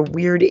old is a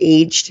weird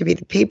age to be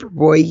the paper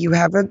boy. You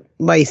have a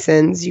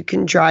license, you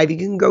can drive, you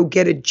can go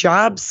get a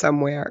job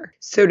somewhere.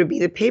 So to be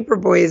the paper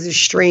boy is a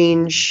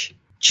strange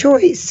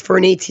choice for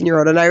an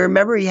 18-year-old. And I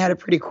remember he had a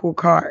pretty cool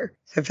car.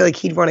 So I feel like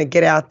he'd want to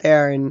get out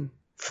there and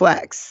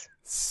flex.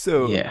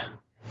 So yeah.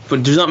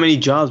 But there's not many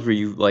jobs where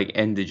you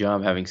end the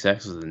job having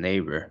sex with a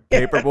neighbor.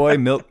 Paperboy,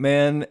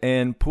 milkman,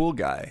 and pool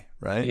guy,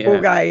 right? Yeah.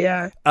 Pool guy,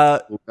 yeah.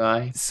 Pool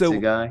guy. So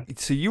guy.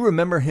 So you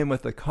remember him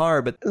with a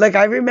car, but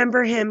I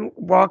remember him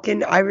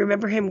walking. I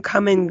remember him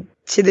coming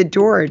to the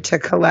door to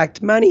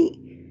collect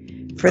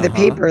money for the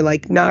paper,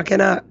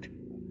 knocking up.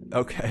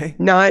 Okay.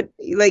 Not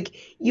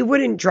you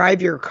wouldn't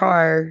drive your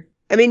car.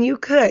 I mean, you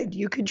could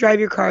drive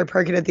your car,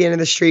 park it at the end of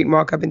the street, and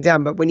walk up and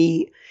down. But when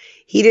he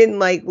didn't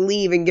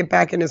leave and get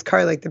back in his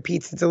car like the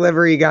pizza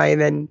delivery guy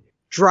and then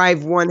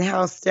drive one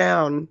house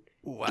down,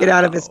 get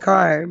out of his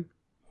car.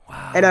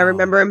 Wow. And I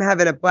remember him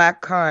having a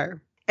black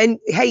car. And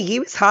hey, he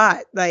was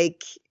hot,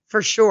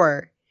 for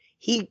sure.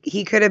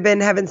 He could have been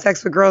having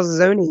sex with girls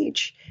his own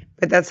age,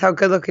 but that's how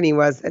good looking he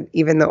was. And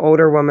even the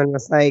older woman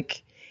was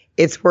like,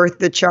 it's worth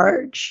the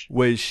charge.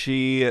 Was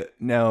she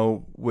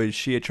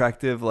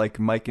attractive like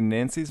Mike and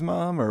Nancy's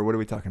mom, or what are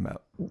we talking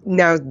about?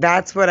 No,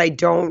 that's what I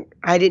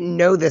didn't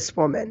know this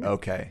woman.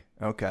 Okay.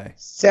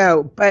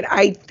 So, but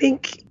I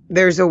think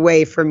there's a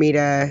way for me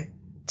to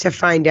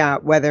find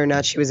out whether or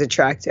not she was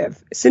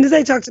attractive. As soon as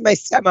I talk to my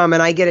stepmom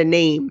and I get a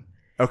name.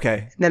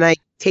 Okay. And then I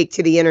take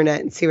to the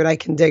internet and see what I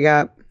can dig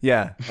up.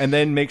 Yeah, and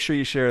then make sure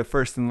you share a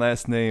first and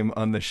last name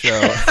on the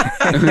show,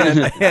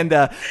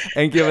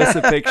 and give us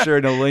a picture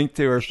and a link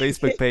to her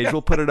Facebook page.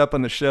 We'll put it up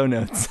on the show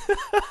notes.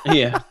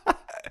 Yeah.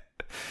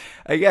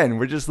 Again,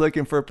 we're just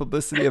looking for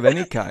publicity of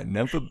any kind.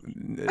 No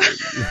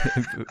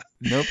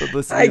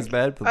publicity is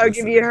bad publicity. I'll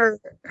give you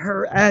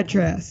her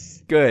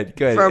address. Good.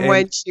 From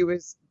when she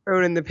was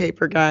phoning the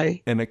paper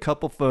guy. And a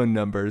couple phone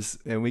numbers,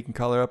 and we can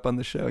call her up on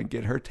the show and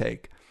get her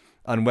take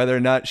on whether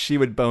or not she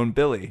would bone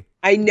Billy.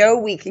 I know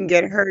we can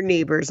get her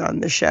neighbors on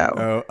the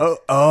show.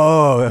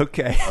 Oh,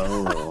 okay.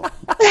 Oh.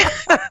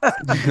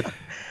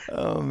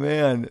 Oh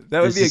man,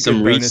 that would be a good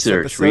some bonus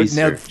episode.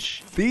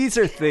 research. Now, these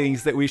are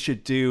things that we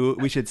should do.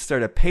 We should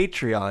start a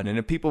Patreon, and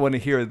if people want to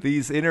hear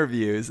these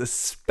interviews,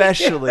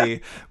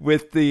 especially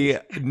with the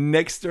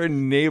next door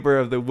neighbor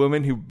of the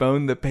woman who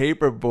boned the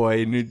paper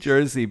boy in New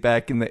Jersey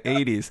back in the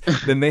 80s,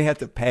 then they have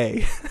to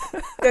pay.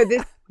 So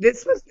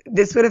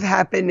this would have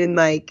happened in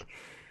like,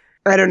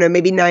 I don't know,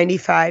 maybe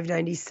 95,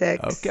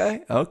 96.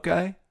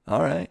 Okay.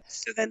 All right.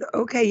 So then,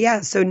 okay,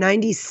 yeah. So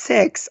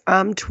 96,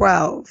 I'm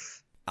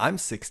 12. I'm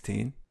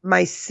 16.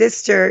 My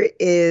sister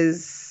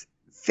is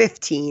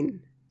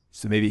 15.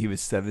 So maybe he was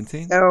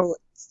 17? So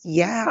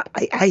yeah,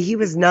 he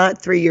was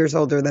not 3 years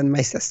older than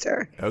my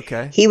sister.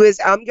 Okay.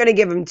 I'm going to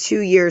give him 2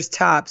 years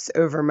tops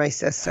over my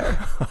sister.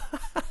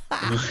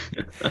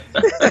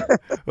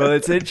 Well,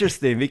 it's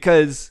interesting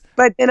because...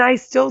 But then I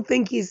still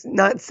think he's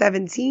not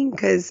 17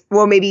 because,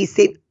 well,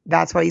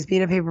 that's why he's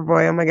being a paper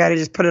boy. Oh my God, I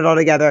just put it all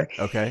together.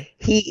 Okay.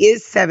 He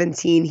is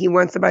 17. He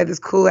wants to buy this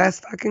cool ass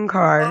fucking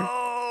car.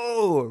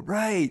 Oh,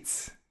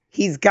 right.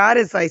 He's got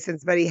his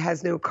license, but he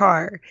has no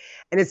car.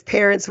 And his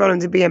parents want him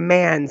to be a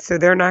man, so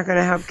they're not going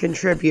to help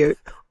contribute.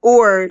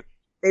 Or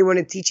they want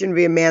to teach him to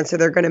be a man, so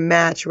they're going to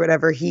match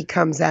whatever he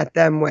comes at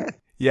them with.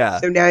 Yeah.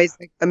 So now he's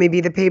like, let me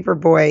be the paper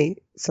boy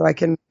so I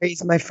can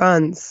raise my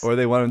funds. Or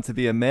they want him to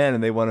be a man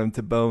and they want him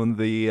to bone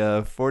the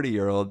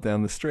 40-year-old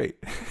down the street.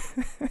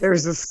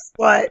 There's a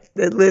slut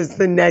that lives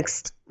the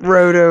next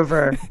road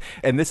over.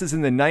 And this is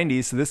in the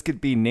 90s, so this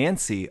could be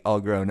Nancy all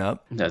grown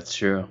up. That's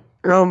true.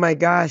 Oh my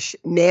gosh.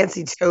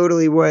 Nancy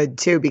totally would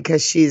too,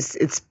 because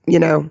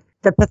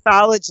the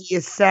pathology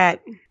is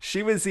set.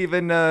 She was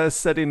even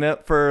setting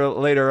up for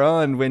later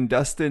on when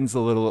Dustin's a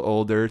little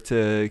older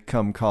to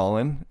come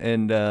calling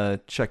and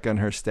check on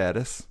her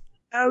status.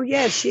 Oh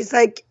yeah. She's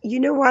like, you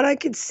know what? I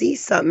could see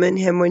something in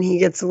him when he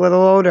gets a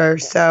little older.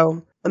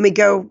 So let me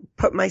go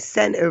put my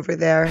scent over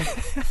there.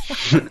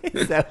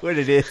 Is that what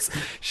it is?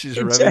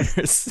 She's rubbing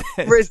her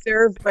scent.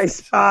 Reserve my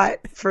spot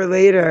for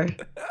later.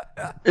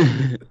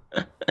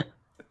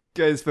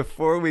 Guys,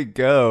 before we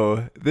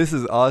go, this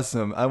is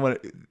awesome.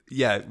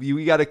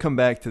 We got to come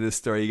back to this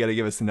story. You got to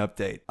give us an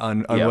update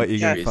on what you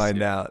can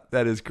find out.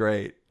 That is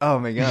great. Oh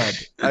my God.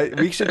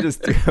 We should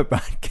just do a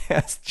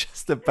podcast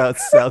just about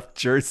South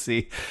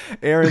Jersey.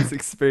 Aaron's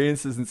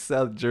experiences in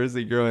South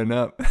Jersey growing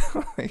up.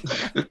 Oh my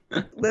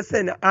God.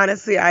 Listen,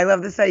 honestly, I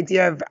love this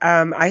idea of,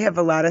 I have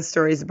a lot of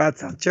stories about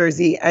South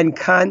Jersey and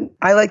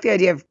I like the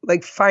idea of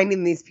like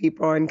finding these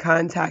people and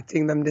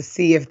contacting them to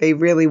see if they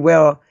really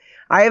will.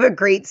 I have a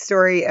great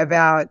story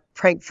about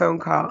prank phone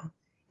call.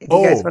 If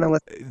you guys want to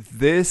listen.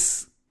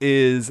 This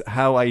is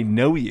how I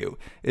know you,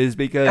 is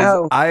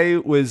because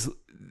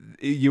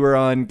you were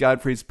on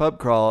Godfrey's Pub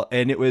Crawl,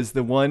 and it was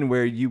the one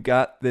where you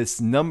got this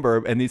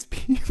number and these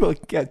people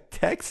kept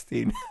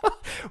texting.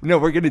 No,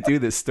 we're going to do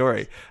this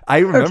story. I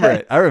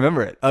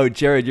remember it. Oh,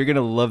 Jared, you're going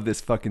to love this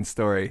fucking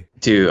story.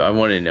 Dude, I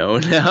want to know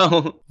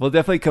now. We'll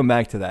definitely come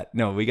back to that.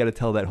 No, we got to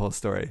tell that whole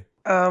story.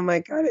 Oh my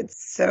God,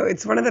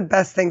 it's one of the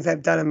best things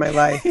I've done in my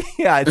life.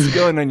 Yeah, it's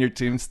going on your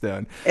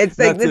tombstone. It's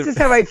like, this is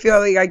how I feel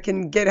like I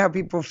can get how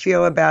people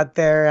feel about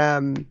their,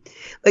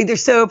 like they're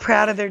so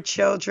proud of their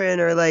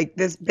children, or like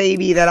this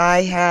baby that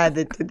I had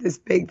that did this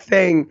big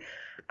thing.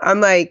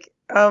 I'm like,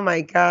 oh my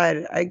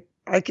God,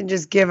 I can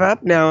just give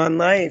up now on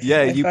life.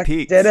 Yeah, you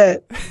peaked. Did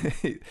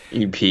it.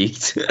 You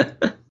peaked.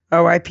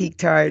 Oh, I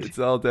peaked hard. It's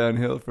all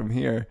downhill from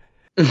here.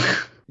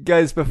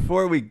 Guys,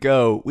 before we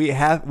go, we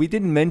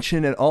didn't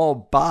mention at all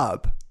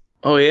Bob.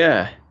 Oh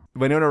yeah,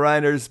 Winona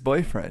Ryder's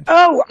boyfriend.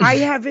 Oh, I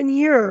have in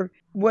here.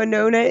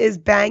 Winona is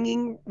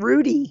banging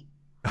Rudy.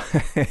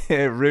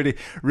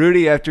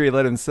 Rudy after he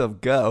let himself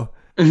go.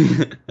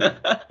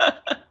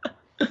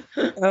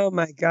 Oh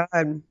my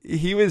God.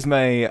 He was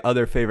my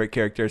other favorite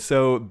character.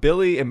 So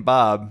Billy and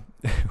Bob,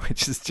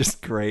 which is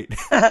just great.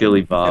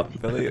 Billy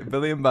Bob.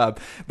 Billy and Bob.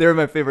 They're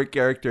my favorite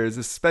characters,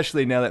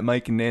 especially now that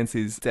Mike and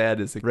Nancy's dad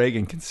is a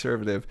Reagan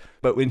conservative.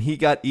 But when he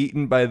got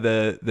eaten by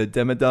the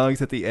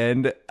Demodogs at the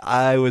end,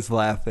 I was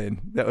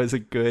laughing. That was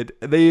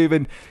they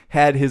even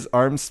had his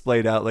arms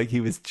splayed out like he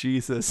was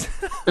Jesus.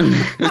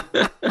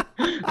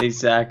 They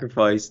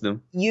sacrificed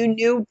him. You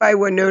knew by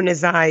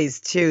Winona's eyes,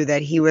 too,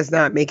 that he was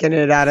not making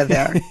it out of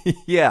there.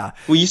 Yeah.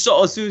 Well, you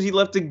saw as soon as he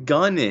left the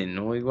gun in.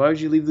 Like, why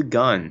would you leave the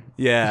gun?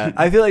 Yeah.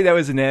 I feel like that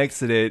was an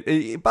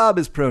accident. Bob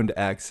is prone to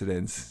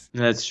accidents.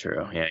 That's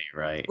true. Yeah,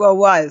 you're right. Well,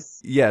 was.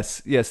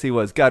 Yes, he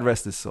was. God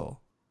rest his soul.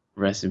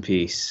 Rest in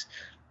peace.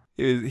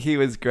 He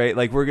was great.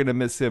 Like, we're going to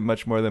miss him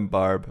much more than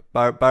Barb.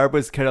 Barb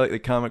was kind of like the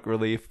comic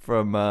relief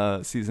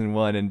from season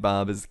 1, and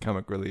Bob is the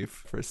comic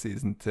relief for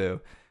season 2.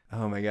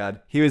 Oh my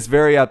God. He was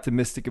very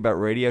optimistic about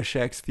Radio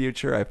Shack's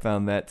future. I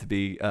found that to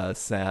be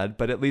sad,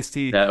 but at least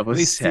he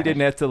didn't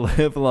have to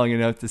live long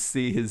enough to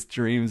see his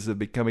dreams of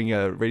becoming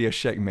a Radio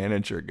Shack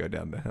manager go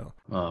down the hill.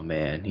 Oh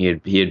man, he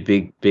had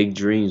big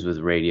dreams with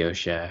Radio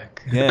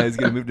Shack. Yeah, he's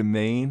going to move to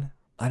Maine.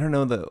 I don't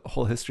know the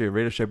whole history of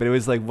Radio Shack, but it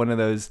was like one of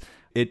those,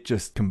 it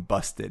just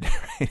combusted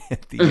right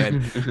at the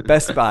end.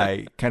 Best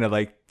Buy kind of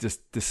like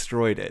just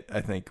destroyed it,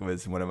 I think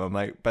was one of them.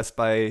 Like Best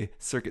Buy,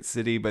 Circuit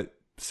City, but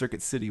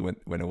Circuit City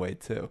went away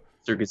too.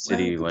 Circuit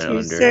City went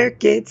under.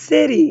 Circuit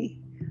City,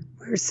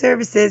 where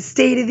service is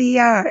state of the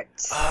art.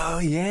 Oh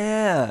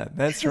yeah,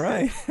 that's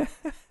right.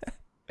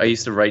 I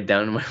used to write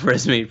down in my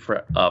resume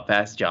for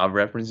past job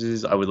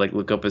references. I would like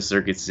look up a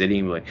Circuit City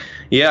and be like,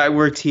 "Yeah, I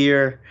worked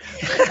here."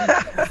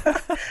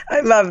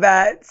 I love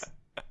that.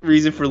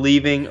 Reason for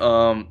leaving?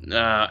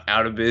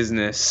 Out of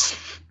business.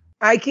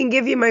 I can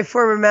give you my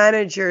former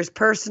manager's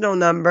personal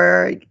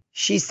number.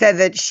 She said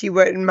that she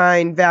wouldn't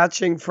mind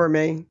vouching for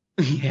me.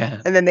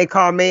 Yeah. And then they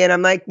called me and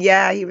I'm like,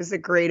 yeah, he was a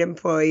great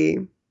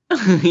employee.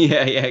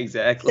 Yeah,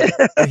 exactly.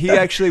 He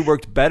actually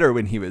worked better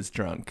when he was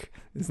drunk.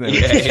 Isn't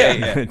that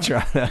Yeah.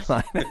 Draw that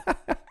line.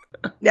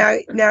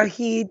 Now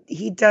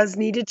he does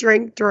need a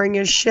drink during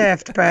his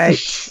shift,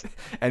 but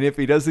And if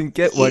he doesn't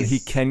get one, he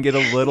can get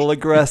a little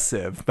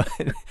aggressive. But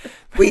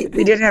we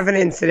did have an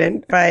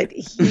incident, but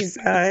he's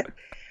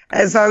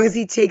as long as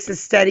he takes a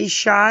steady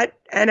shot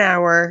an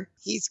hour,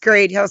 he's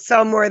great. He'll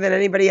sell more than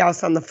anybody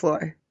else on the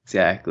floor.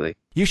 Exactly.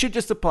 you should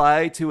just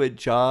apply to a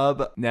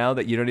job now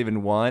that you don't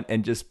even want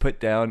and just put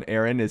down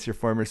Erin as your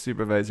former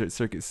supervisor at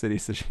Circuit City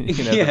so you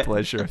can have the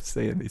pleasure of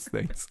saying these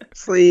things.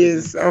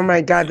 Please. Oh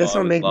my God, this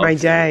will make my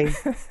to. day.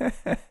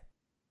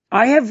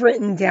 I have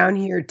written down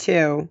here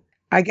too.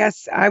 I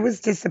guess I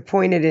was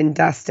disappointed in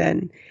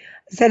Dustin.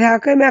 I said, how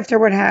come after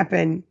what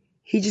happened,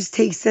 he just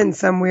takes in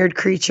some weird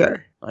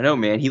creature? I know,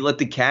 man. He let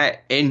the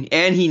cat, and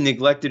he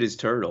neglected his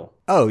turtle.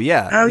 Oh,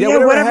 yeah. Oh,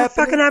 yeah. Whatever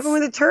fucking happened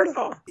with the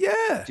turtle?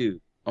 Yeah.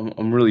 Dude,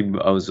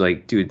 I was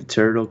like, dude, the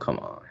turtle, come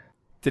on.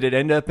 Did it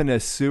end up in a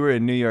sewer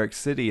in New York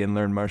City and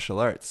learn martial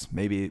arts?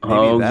 Maybe that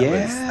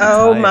was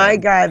Oh, my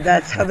God.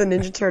 That's how the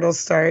Ninja Turtles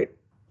start.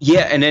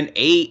 Yeah, and then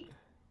 8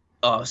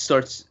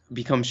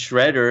 becomes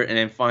Shredder and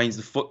then finds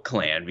the Foot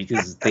Clan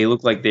because they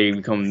look like they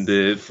become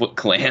the Foot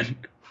Clan.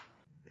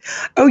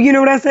 Oh, you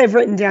know what else I've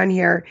written down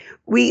here?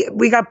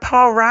 We got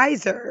Paul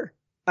Reiser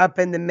up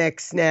in the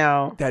mix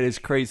now. That is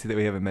crazy that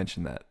we haven't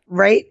mentioned that.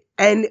 Right?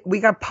 And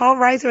we got Paul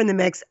Reiser in the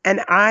mix,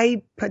 and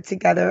I put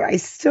together, I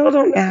still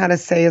don't know how to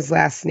say his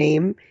last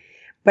name,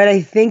 but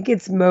I think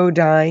it's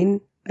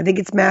Modine. I think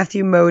it's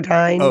Matthew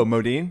Modine. Oh,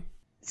 Modine?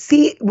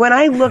 See, when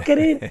I look at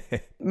it,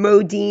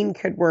 Modine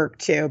could work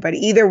too. But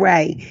either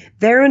way,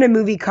 they're in a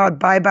movie called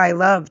Bye Bye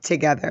Love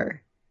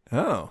together.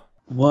 Oh.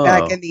 Whoa.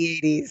 Back in the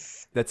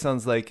 80s. That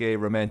sounds like a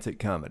romantic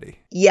comedy.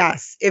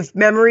 Yes, if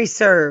memory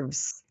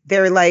serves.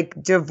 They're like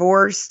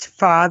divorced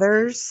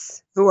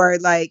fathers who are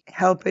like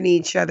helping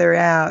each other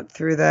out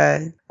through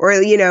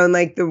and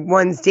like the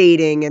one's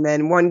dating and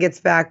then one gets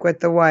back with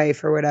the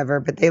wife or whatever,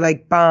 but they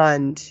like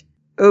bond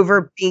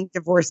over being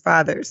divorced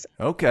fathers.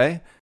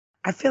 Okay.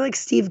 I feel like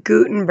Steve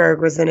Guttenberg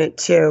was in it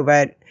too,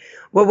 but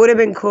what would have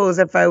been cool is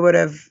if I would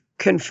have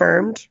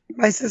confirmed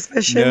my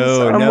suspicions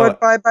on what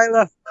Bye Bye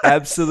Love was.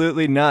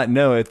 Absolutely not.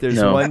 No, if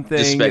there's one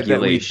thing that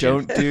we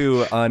don't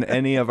do on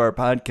any of our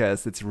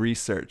podcasts, it's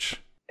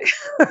research.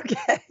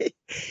 Okay.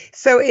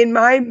 So in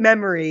my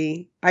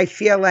memory, I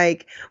feel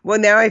like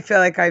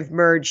I've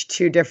merged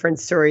two different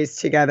stories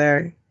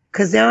together.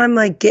 Because now I'm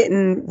like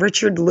getting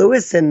Richard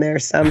Lewis in there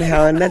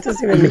somehow, and that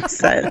doesn't even make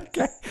sense.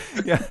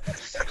 Yeah.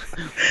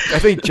 I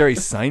think Jerry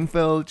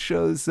Seinfeld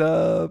shows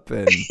up.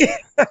 And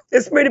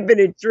this might have been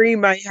a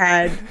dream I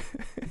had.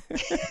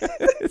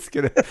 It's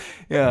gonna,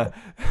 yeah.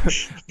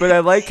 But I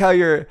like how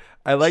you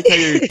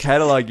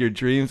catalog your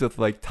dreams with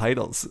like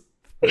titles.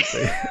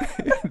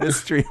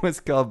 This dream was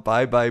called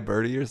Bye Bye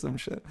Birdie or some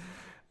shit.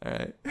 All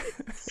right.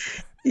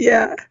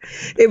 Yeah.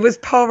 It was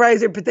Paul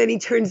Reiser, but then he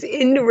turns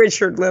into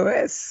Richard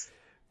Lewis.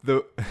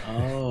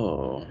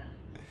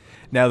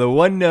 Now, the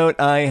one note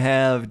I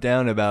have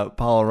down about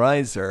Paul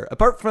Reiser,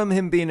 apart from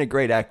him being a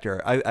great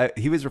actor,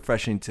 he was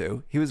refreshing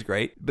too. He was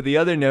great. But the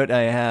other note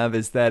I have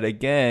is that,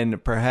 again,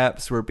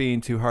 perhaps we're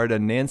being too hard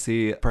on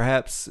Nancy.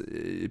 Perhaps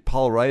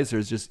Paul Reiser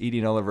is just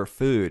eating all of her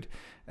food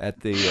at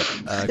the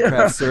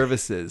craft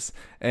services,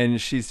 and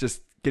she's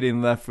just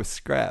getting left with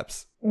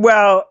scraps.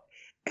 Well,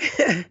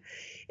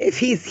 if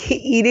he's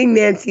eating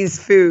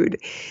Nancy's food,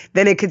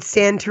 then it could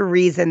stand to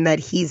reason that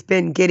he's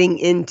been getting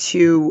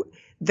into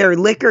their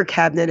liquor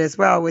cabinet as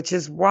well, which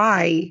is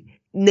why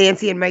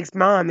Nancy and Mike's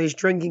mom is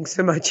drinking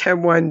so much at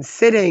one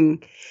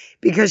sitting,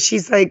 because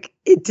she's like,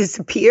 it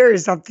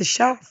disappears off the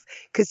shelf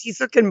because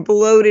he's looking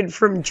bloated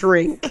from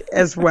drink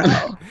as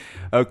well.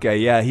 Okay,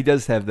 yeah, he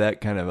does have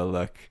that kind of a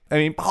look. I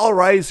mean, Paul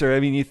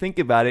Reiser, you think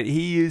about it,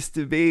 he used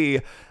to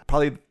be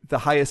probably the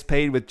highest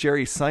paid with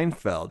Jerry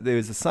Seinfeld. There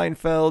was a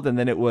Seinfeld, and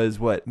then it was,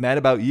 Mad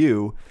About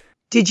You.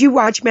 Did you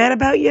watch Mad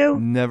About You?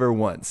 Never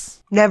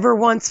once. Never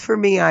once for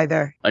me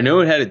either. I know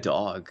it had a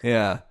dog.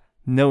 Yeah,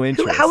 no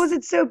interest. How was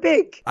it so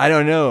big? I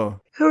don't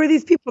know. Who are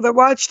these people that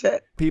watched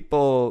it?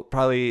 People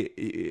probably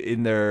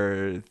in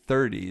their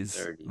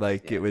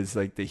 30s. It was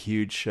like the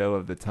huge show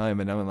of the time,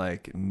 and I'm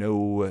like,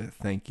 no,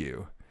 thank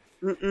you.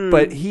 Mm-mm.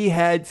 But he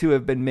had to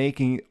have been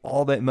making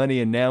all that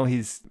money, and now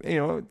he's,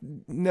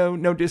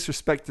 no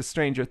disrespect to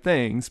Stranger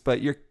Things, but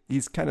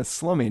he's kind of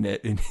slumming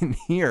it in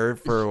here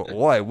for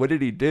why? What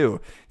did he do?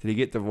 Did he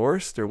get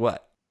divorced or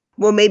what?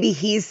 Well, maybe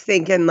he's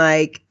thinking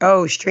like,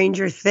 oh,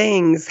 Stranger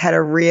Things had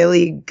a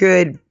really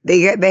good, they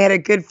had a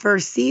good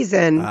first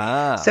season.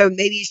 So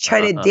maybe he's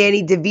trying to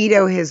Danny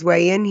DeVito his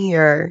way in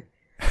here.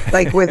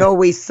 like with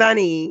Always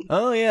Sunny.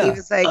 Oh He yeah.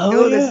 was like, Oh,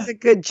 "Oh, this yeah. is a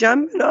good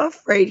jumping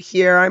off right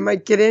here. I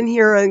might get in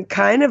here and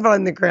kind of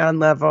on the ground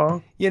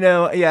level."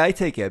 Yeah, I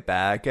take it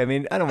back. I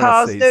mean, I don't want to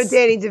Paul's say no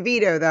Danny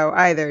DeVito though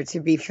either. To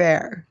be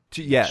fair,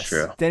 yes.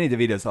 True. Danny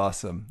DeVito's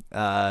awesome.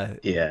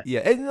 Yeah. Yeah,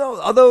 and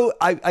although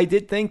I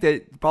did think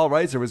that Paul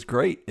Reiser was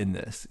great in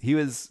this. He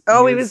was.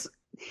 he was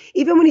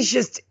even when he's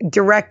just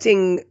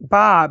directing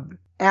Bob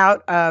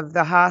out of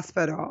the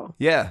hospital.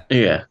 Yeah.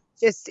 Yeah.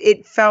 Just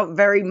it felt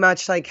very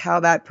much like how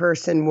that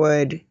person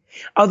would.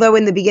 Although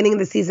in the beginning of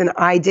the season,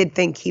 I did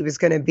think he was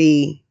going to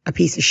be a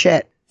piece of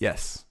shit.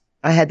 Yes.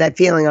 I had that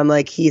feeling. I'm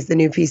like, he's the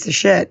new piece of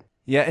shit.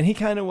 Yeah, and he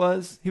kind of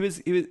was. He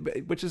was,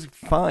 which is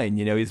fine.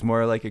 He's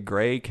more like a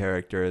gray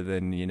character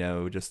than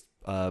just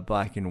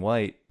black and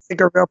white. He's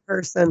like a real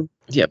person.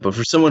 Yeah, but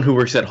for someone who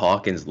works at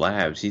Hawkins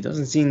Labs, he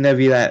doesn't seem to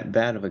be that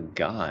bad of a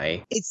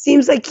guy. It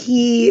seems like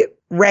he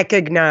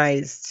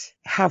recognized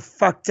how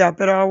fucked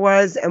up it all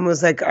was and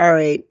was like, all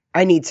right,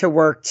 I need to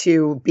work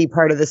to be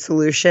part of the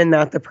solution,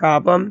 not the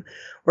problem.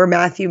 Where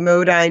Matthew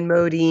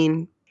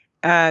Modine,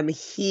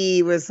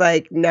 he was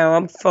like, no,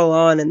 I'm full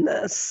on in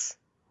this.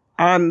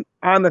 I'm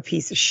a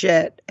piece of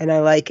shit and I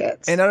like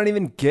it. And I don't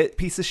even get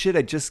piece of shit.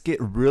 I just get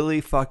really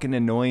fucking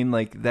annoying.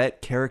 Like,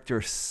 that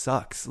character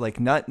sucks. Like,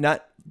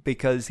 not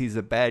because he's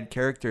a bad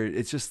character.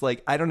 It's just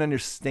like, I don't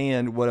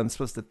understand what I'm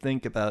supposed to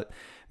think about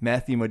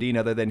Matthew Modine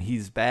other than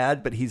he's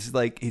bad, but he's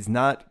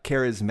not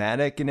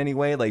charismatic in any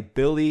way. Like,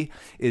 Billy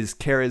is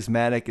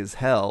charismatic as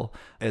hell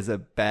as a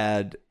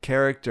bad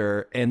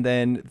character. And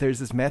then there's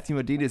this Matthew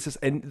Modine.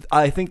 And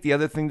I think the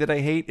other thing that I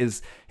hate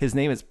is his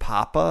name is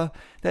Papa.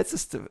 That's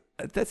just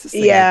a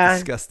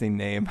disgusting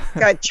name.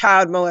 Got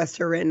child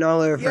molester written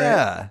all over it.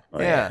 Yeah. Oh,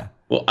 Yeah.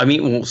 Well, I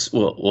mean,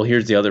 well,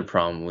 here's the other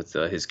problem with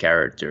his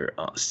character.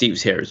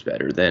 Steve's hair is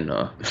better than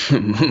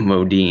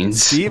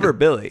Modine's. Steve or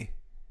Billy?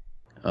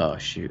 Oh,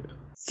 shoot.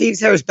 Steve's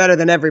hair is better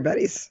than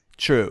everybody's.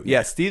 True.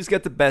 Yeah, Steve's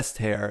got the best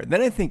hair.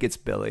 Then I think it's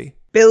Billy.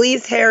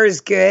 Billy's hair is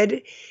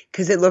good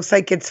because it looks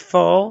like it's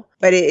full,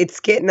 but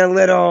it's getting a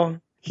little.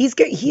 He's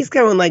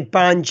going like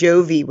Bon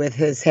Jovi with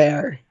his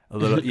hair. A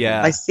little,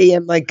 yeah. I see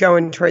him like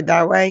going toward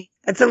that way.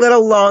 It's a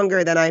little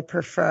longer than I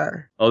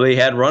prefer. Oh, they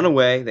had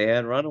Runaway. They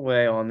had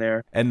Runaway on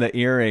there. And the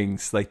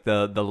earrings, like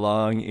the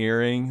long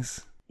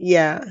earrings.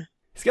 Yeah.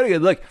 He's got a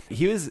good look.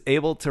 He was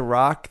able to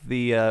rock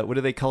the, what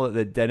do they call it?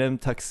 The denim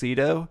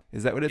tuxedo?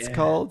 Is that what it's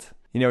called?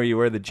 Where you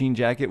wear the jean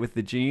jacket with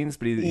the jeans,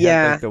 but he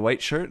had like the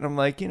white shirt. And I'm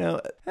like,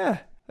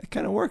 that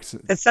kind of works.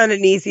 It's not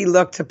an easy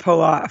look to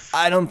pull off.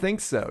 I don't think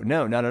so.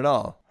 No, not at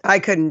all. I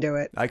couldn't do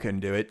it. I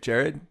couldn't do it.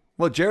 Jared?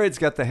 Well, Jared's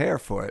got the hair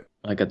for it.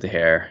 I got the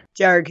hair.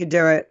 Jared could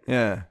do it.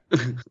 Yeah.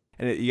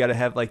 And you got to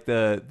have like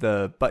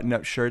the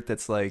button-up shirt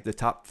that's like the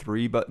top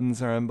 3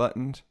 buttons are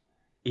unbuttoned.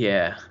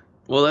 Yeah.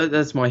 Well,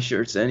 that's my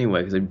shirts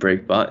anyway, because I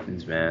break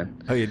buttons,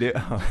 man. Oh, you do?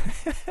 Oh.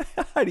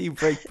 How do you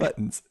break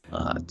buttons?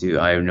 Dude,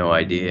 I have no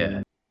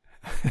idea.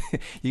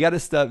 You got to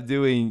stop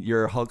doing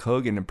your Hulk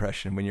Hogan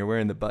impression when you're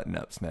wearing the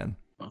button-ups, man.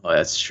 Oh,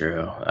 that's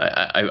true.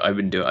 I've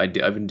been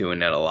doing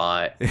that a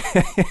lot.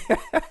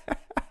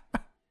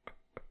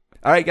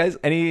 All right, guys.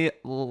 Any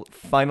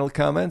final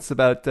comments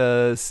about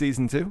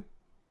season 2?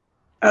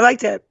 I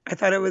liked it. I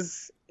thought it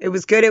was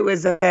good. It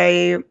was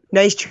a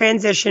nice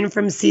transition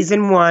from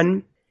season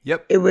 1.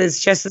 Yep. It was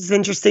just as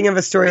interesting of a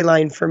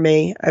storyline for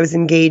me. I was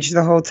engaged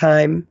the whole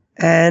time.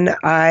 And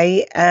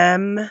I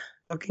am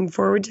looking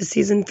forward to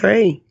season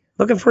 3.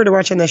 Looking forward to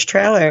watching this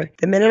trailer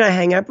the minute I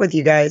hang up with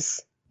you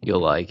guys. You'll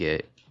like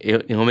it.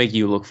 It'll make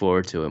you look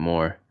forward to it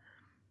more.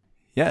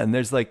 Yeah, and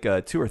there's like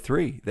 2 or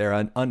 3 there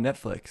on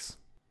Netflix.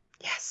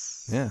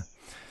 Yes. Yeah.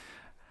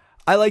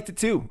 I liked it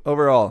too,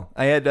 overall.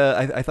 I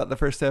thought the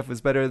first half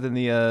was better than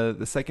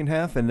the second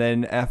half, and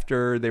then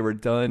after they were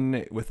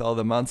done with all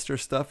the monster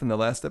stuff in the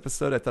last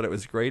episode, I thought it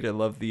was great. I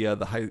love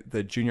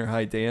the junior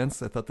high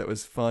dance. I thought that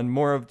was fun.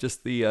 More of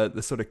just the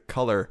sort of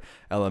color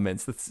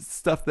elements, the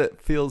stuff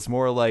that feels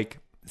more like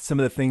some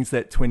of the things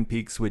that Twin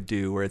Peaks would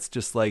do, where it's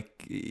just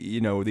like,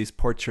 these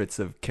portraits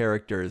of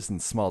characters in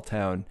small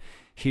town.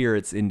 Here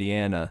it's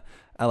Indiana.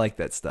 I like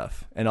that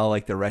stuff, and I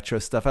like the retro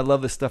stuff. I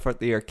love the stuff at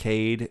the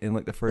arcade in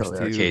like the first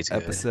 2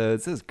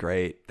 episodes. It was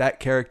great.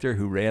 That character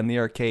who ran the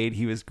arcade,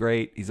 he was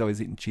great. He's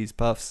always eating cheese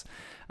puffs,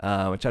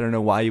 which I don't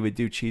know why you would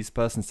do cheese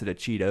puffs instead of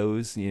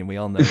Cheetos. We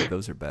all know that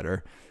those are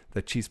better.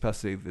 The cheese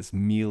puffs are this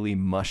mealy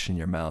mush in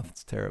your mouth.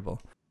 It's terrible.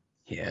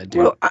 Yeah,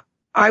 dude. Well,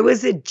 I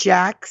was a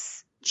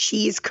Jack's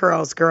Cheese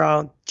Curls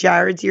girl.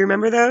 Jared, do you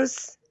remember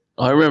those?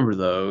 I remember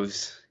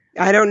those.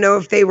 I don't know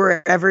if they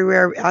were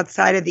everywhere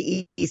outside of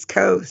the East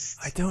Coast.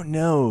 I don't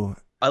know.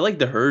 I like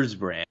the Hers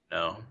brand,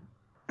 though.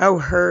 Oh,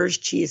 Hers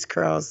Cheese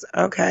Curls.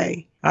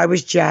 Okay. I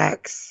was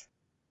Jack's.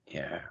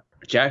 Yeah.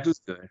 Jack was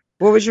good.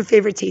 What was your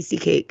favorite tasty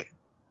cake?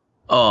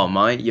 Oh,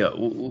 mine's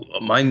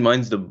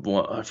the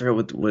one, I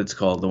forget what it's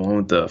called, the one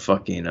with the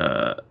fucking,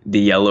 the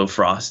yellow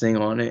frosting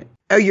on it.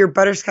 Oh, your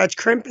butterscotch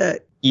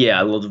crimpet. Yeah,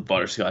 I love the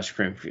butterscotch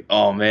cream.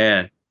 Oh,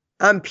 man.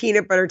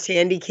 Peanut butter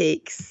tandy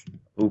cakes.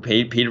 Ooh,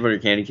 peanut butter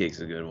candy cake's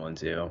a good one,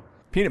 too.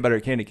 Peanut butter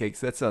candy cakes.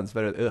 That sounds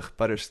better. Ugh,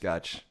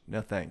 butterscotch.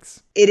 No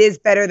thanks. It is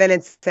better than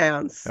it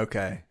sounds.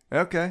 Okay.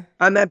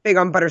 I'm not big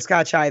on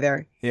butterscotch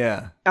either.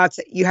 Yeah.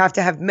 You have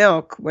to have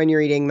milk when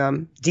you're eating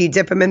them. Do you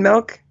dip them in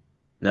milk?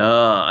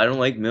 No, I don't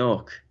like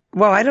milk.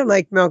 Well, I don't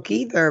like milk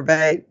either,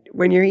 but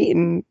when you're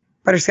eating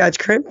butterscotch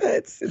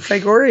Krimpets, it's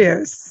like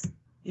Oreos.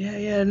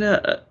 Yeah,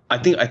 no. I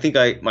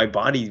think my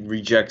body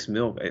rejects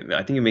milk.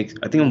 I think I'm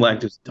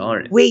lactose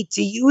intolerant. Wait,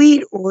 do you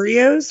eat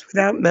Oreos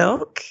without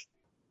milk?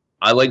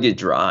 I like it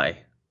dry.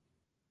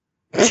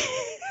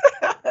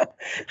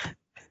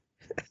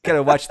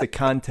 Gotta watch the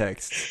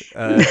context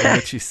in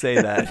which you say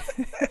that.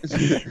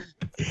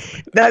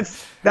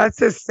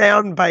 That's a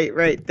sound bite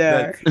right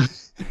there.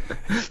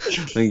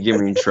 Don't get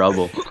me in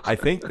trouble. I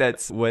think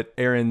that's what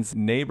Aaron's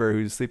neighbor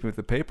who's sleeping with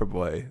the paper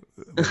boy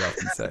would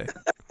often say.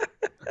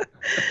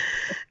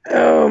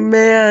 Oh,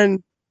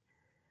 man.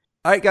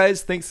 All right,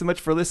 guys, thanks so much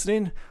for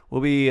listening.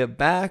 We'll be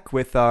back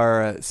with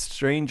our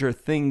Stranger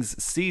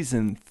Things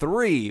Season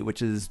 3,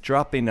 which is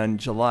dropping on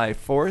July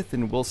 4th,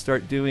 and we'll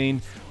start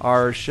doing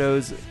our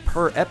shows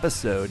per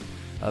episode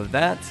of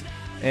that.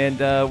 And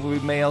we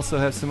may also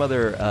have some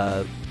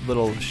other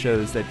little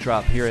shows that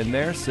drop here and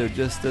there, so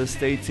just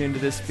stay tuned to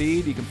this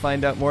feed. You can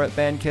find out more at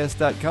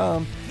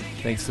bandcast.com.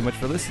 Thanks so much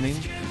for listening.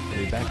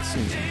 We'll be back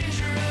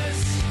soon.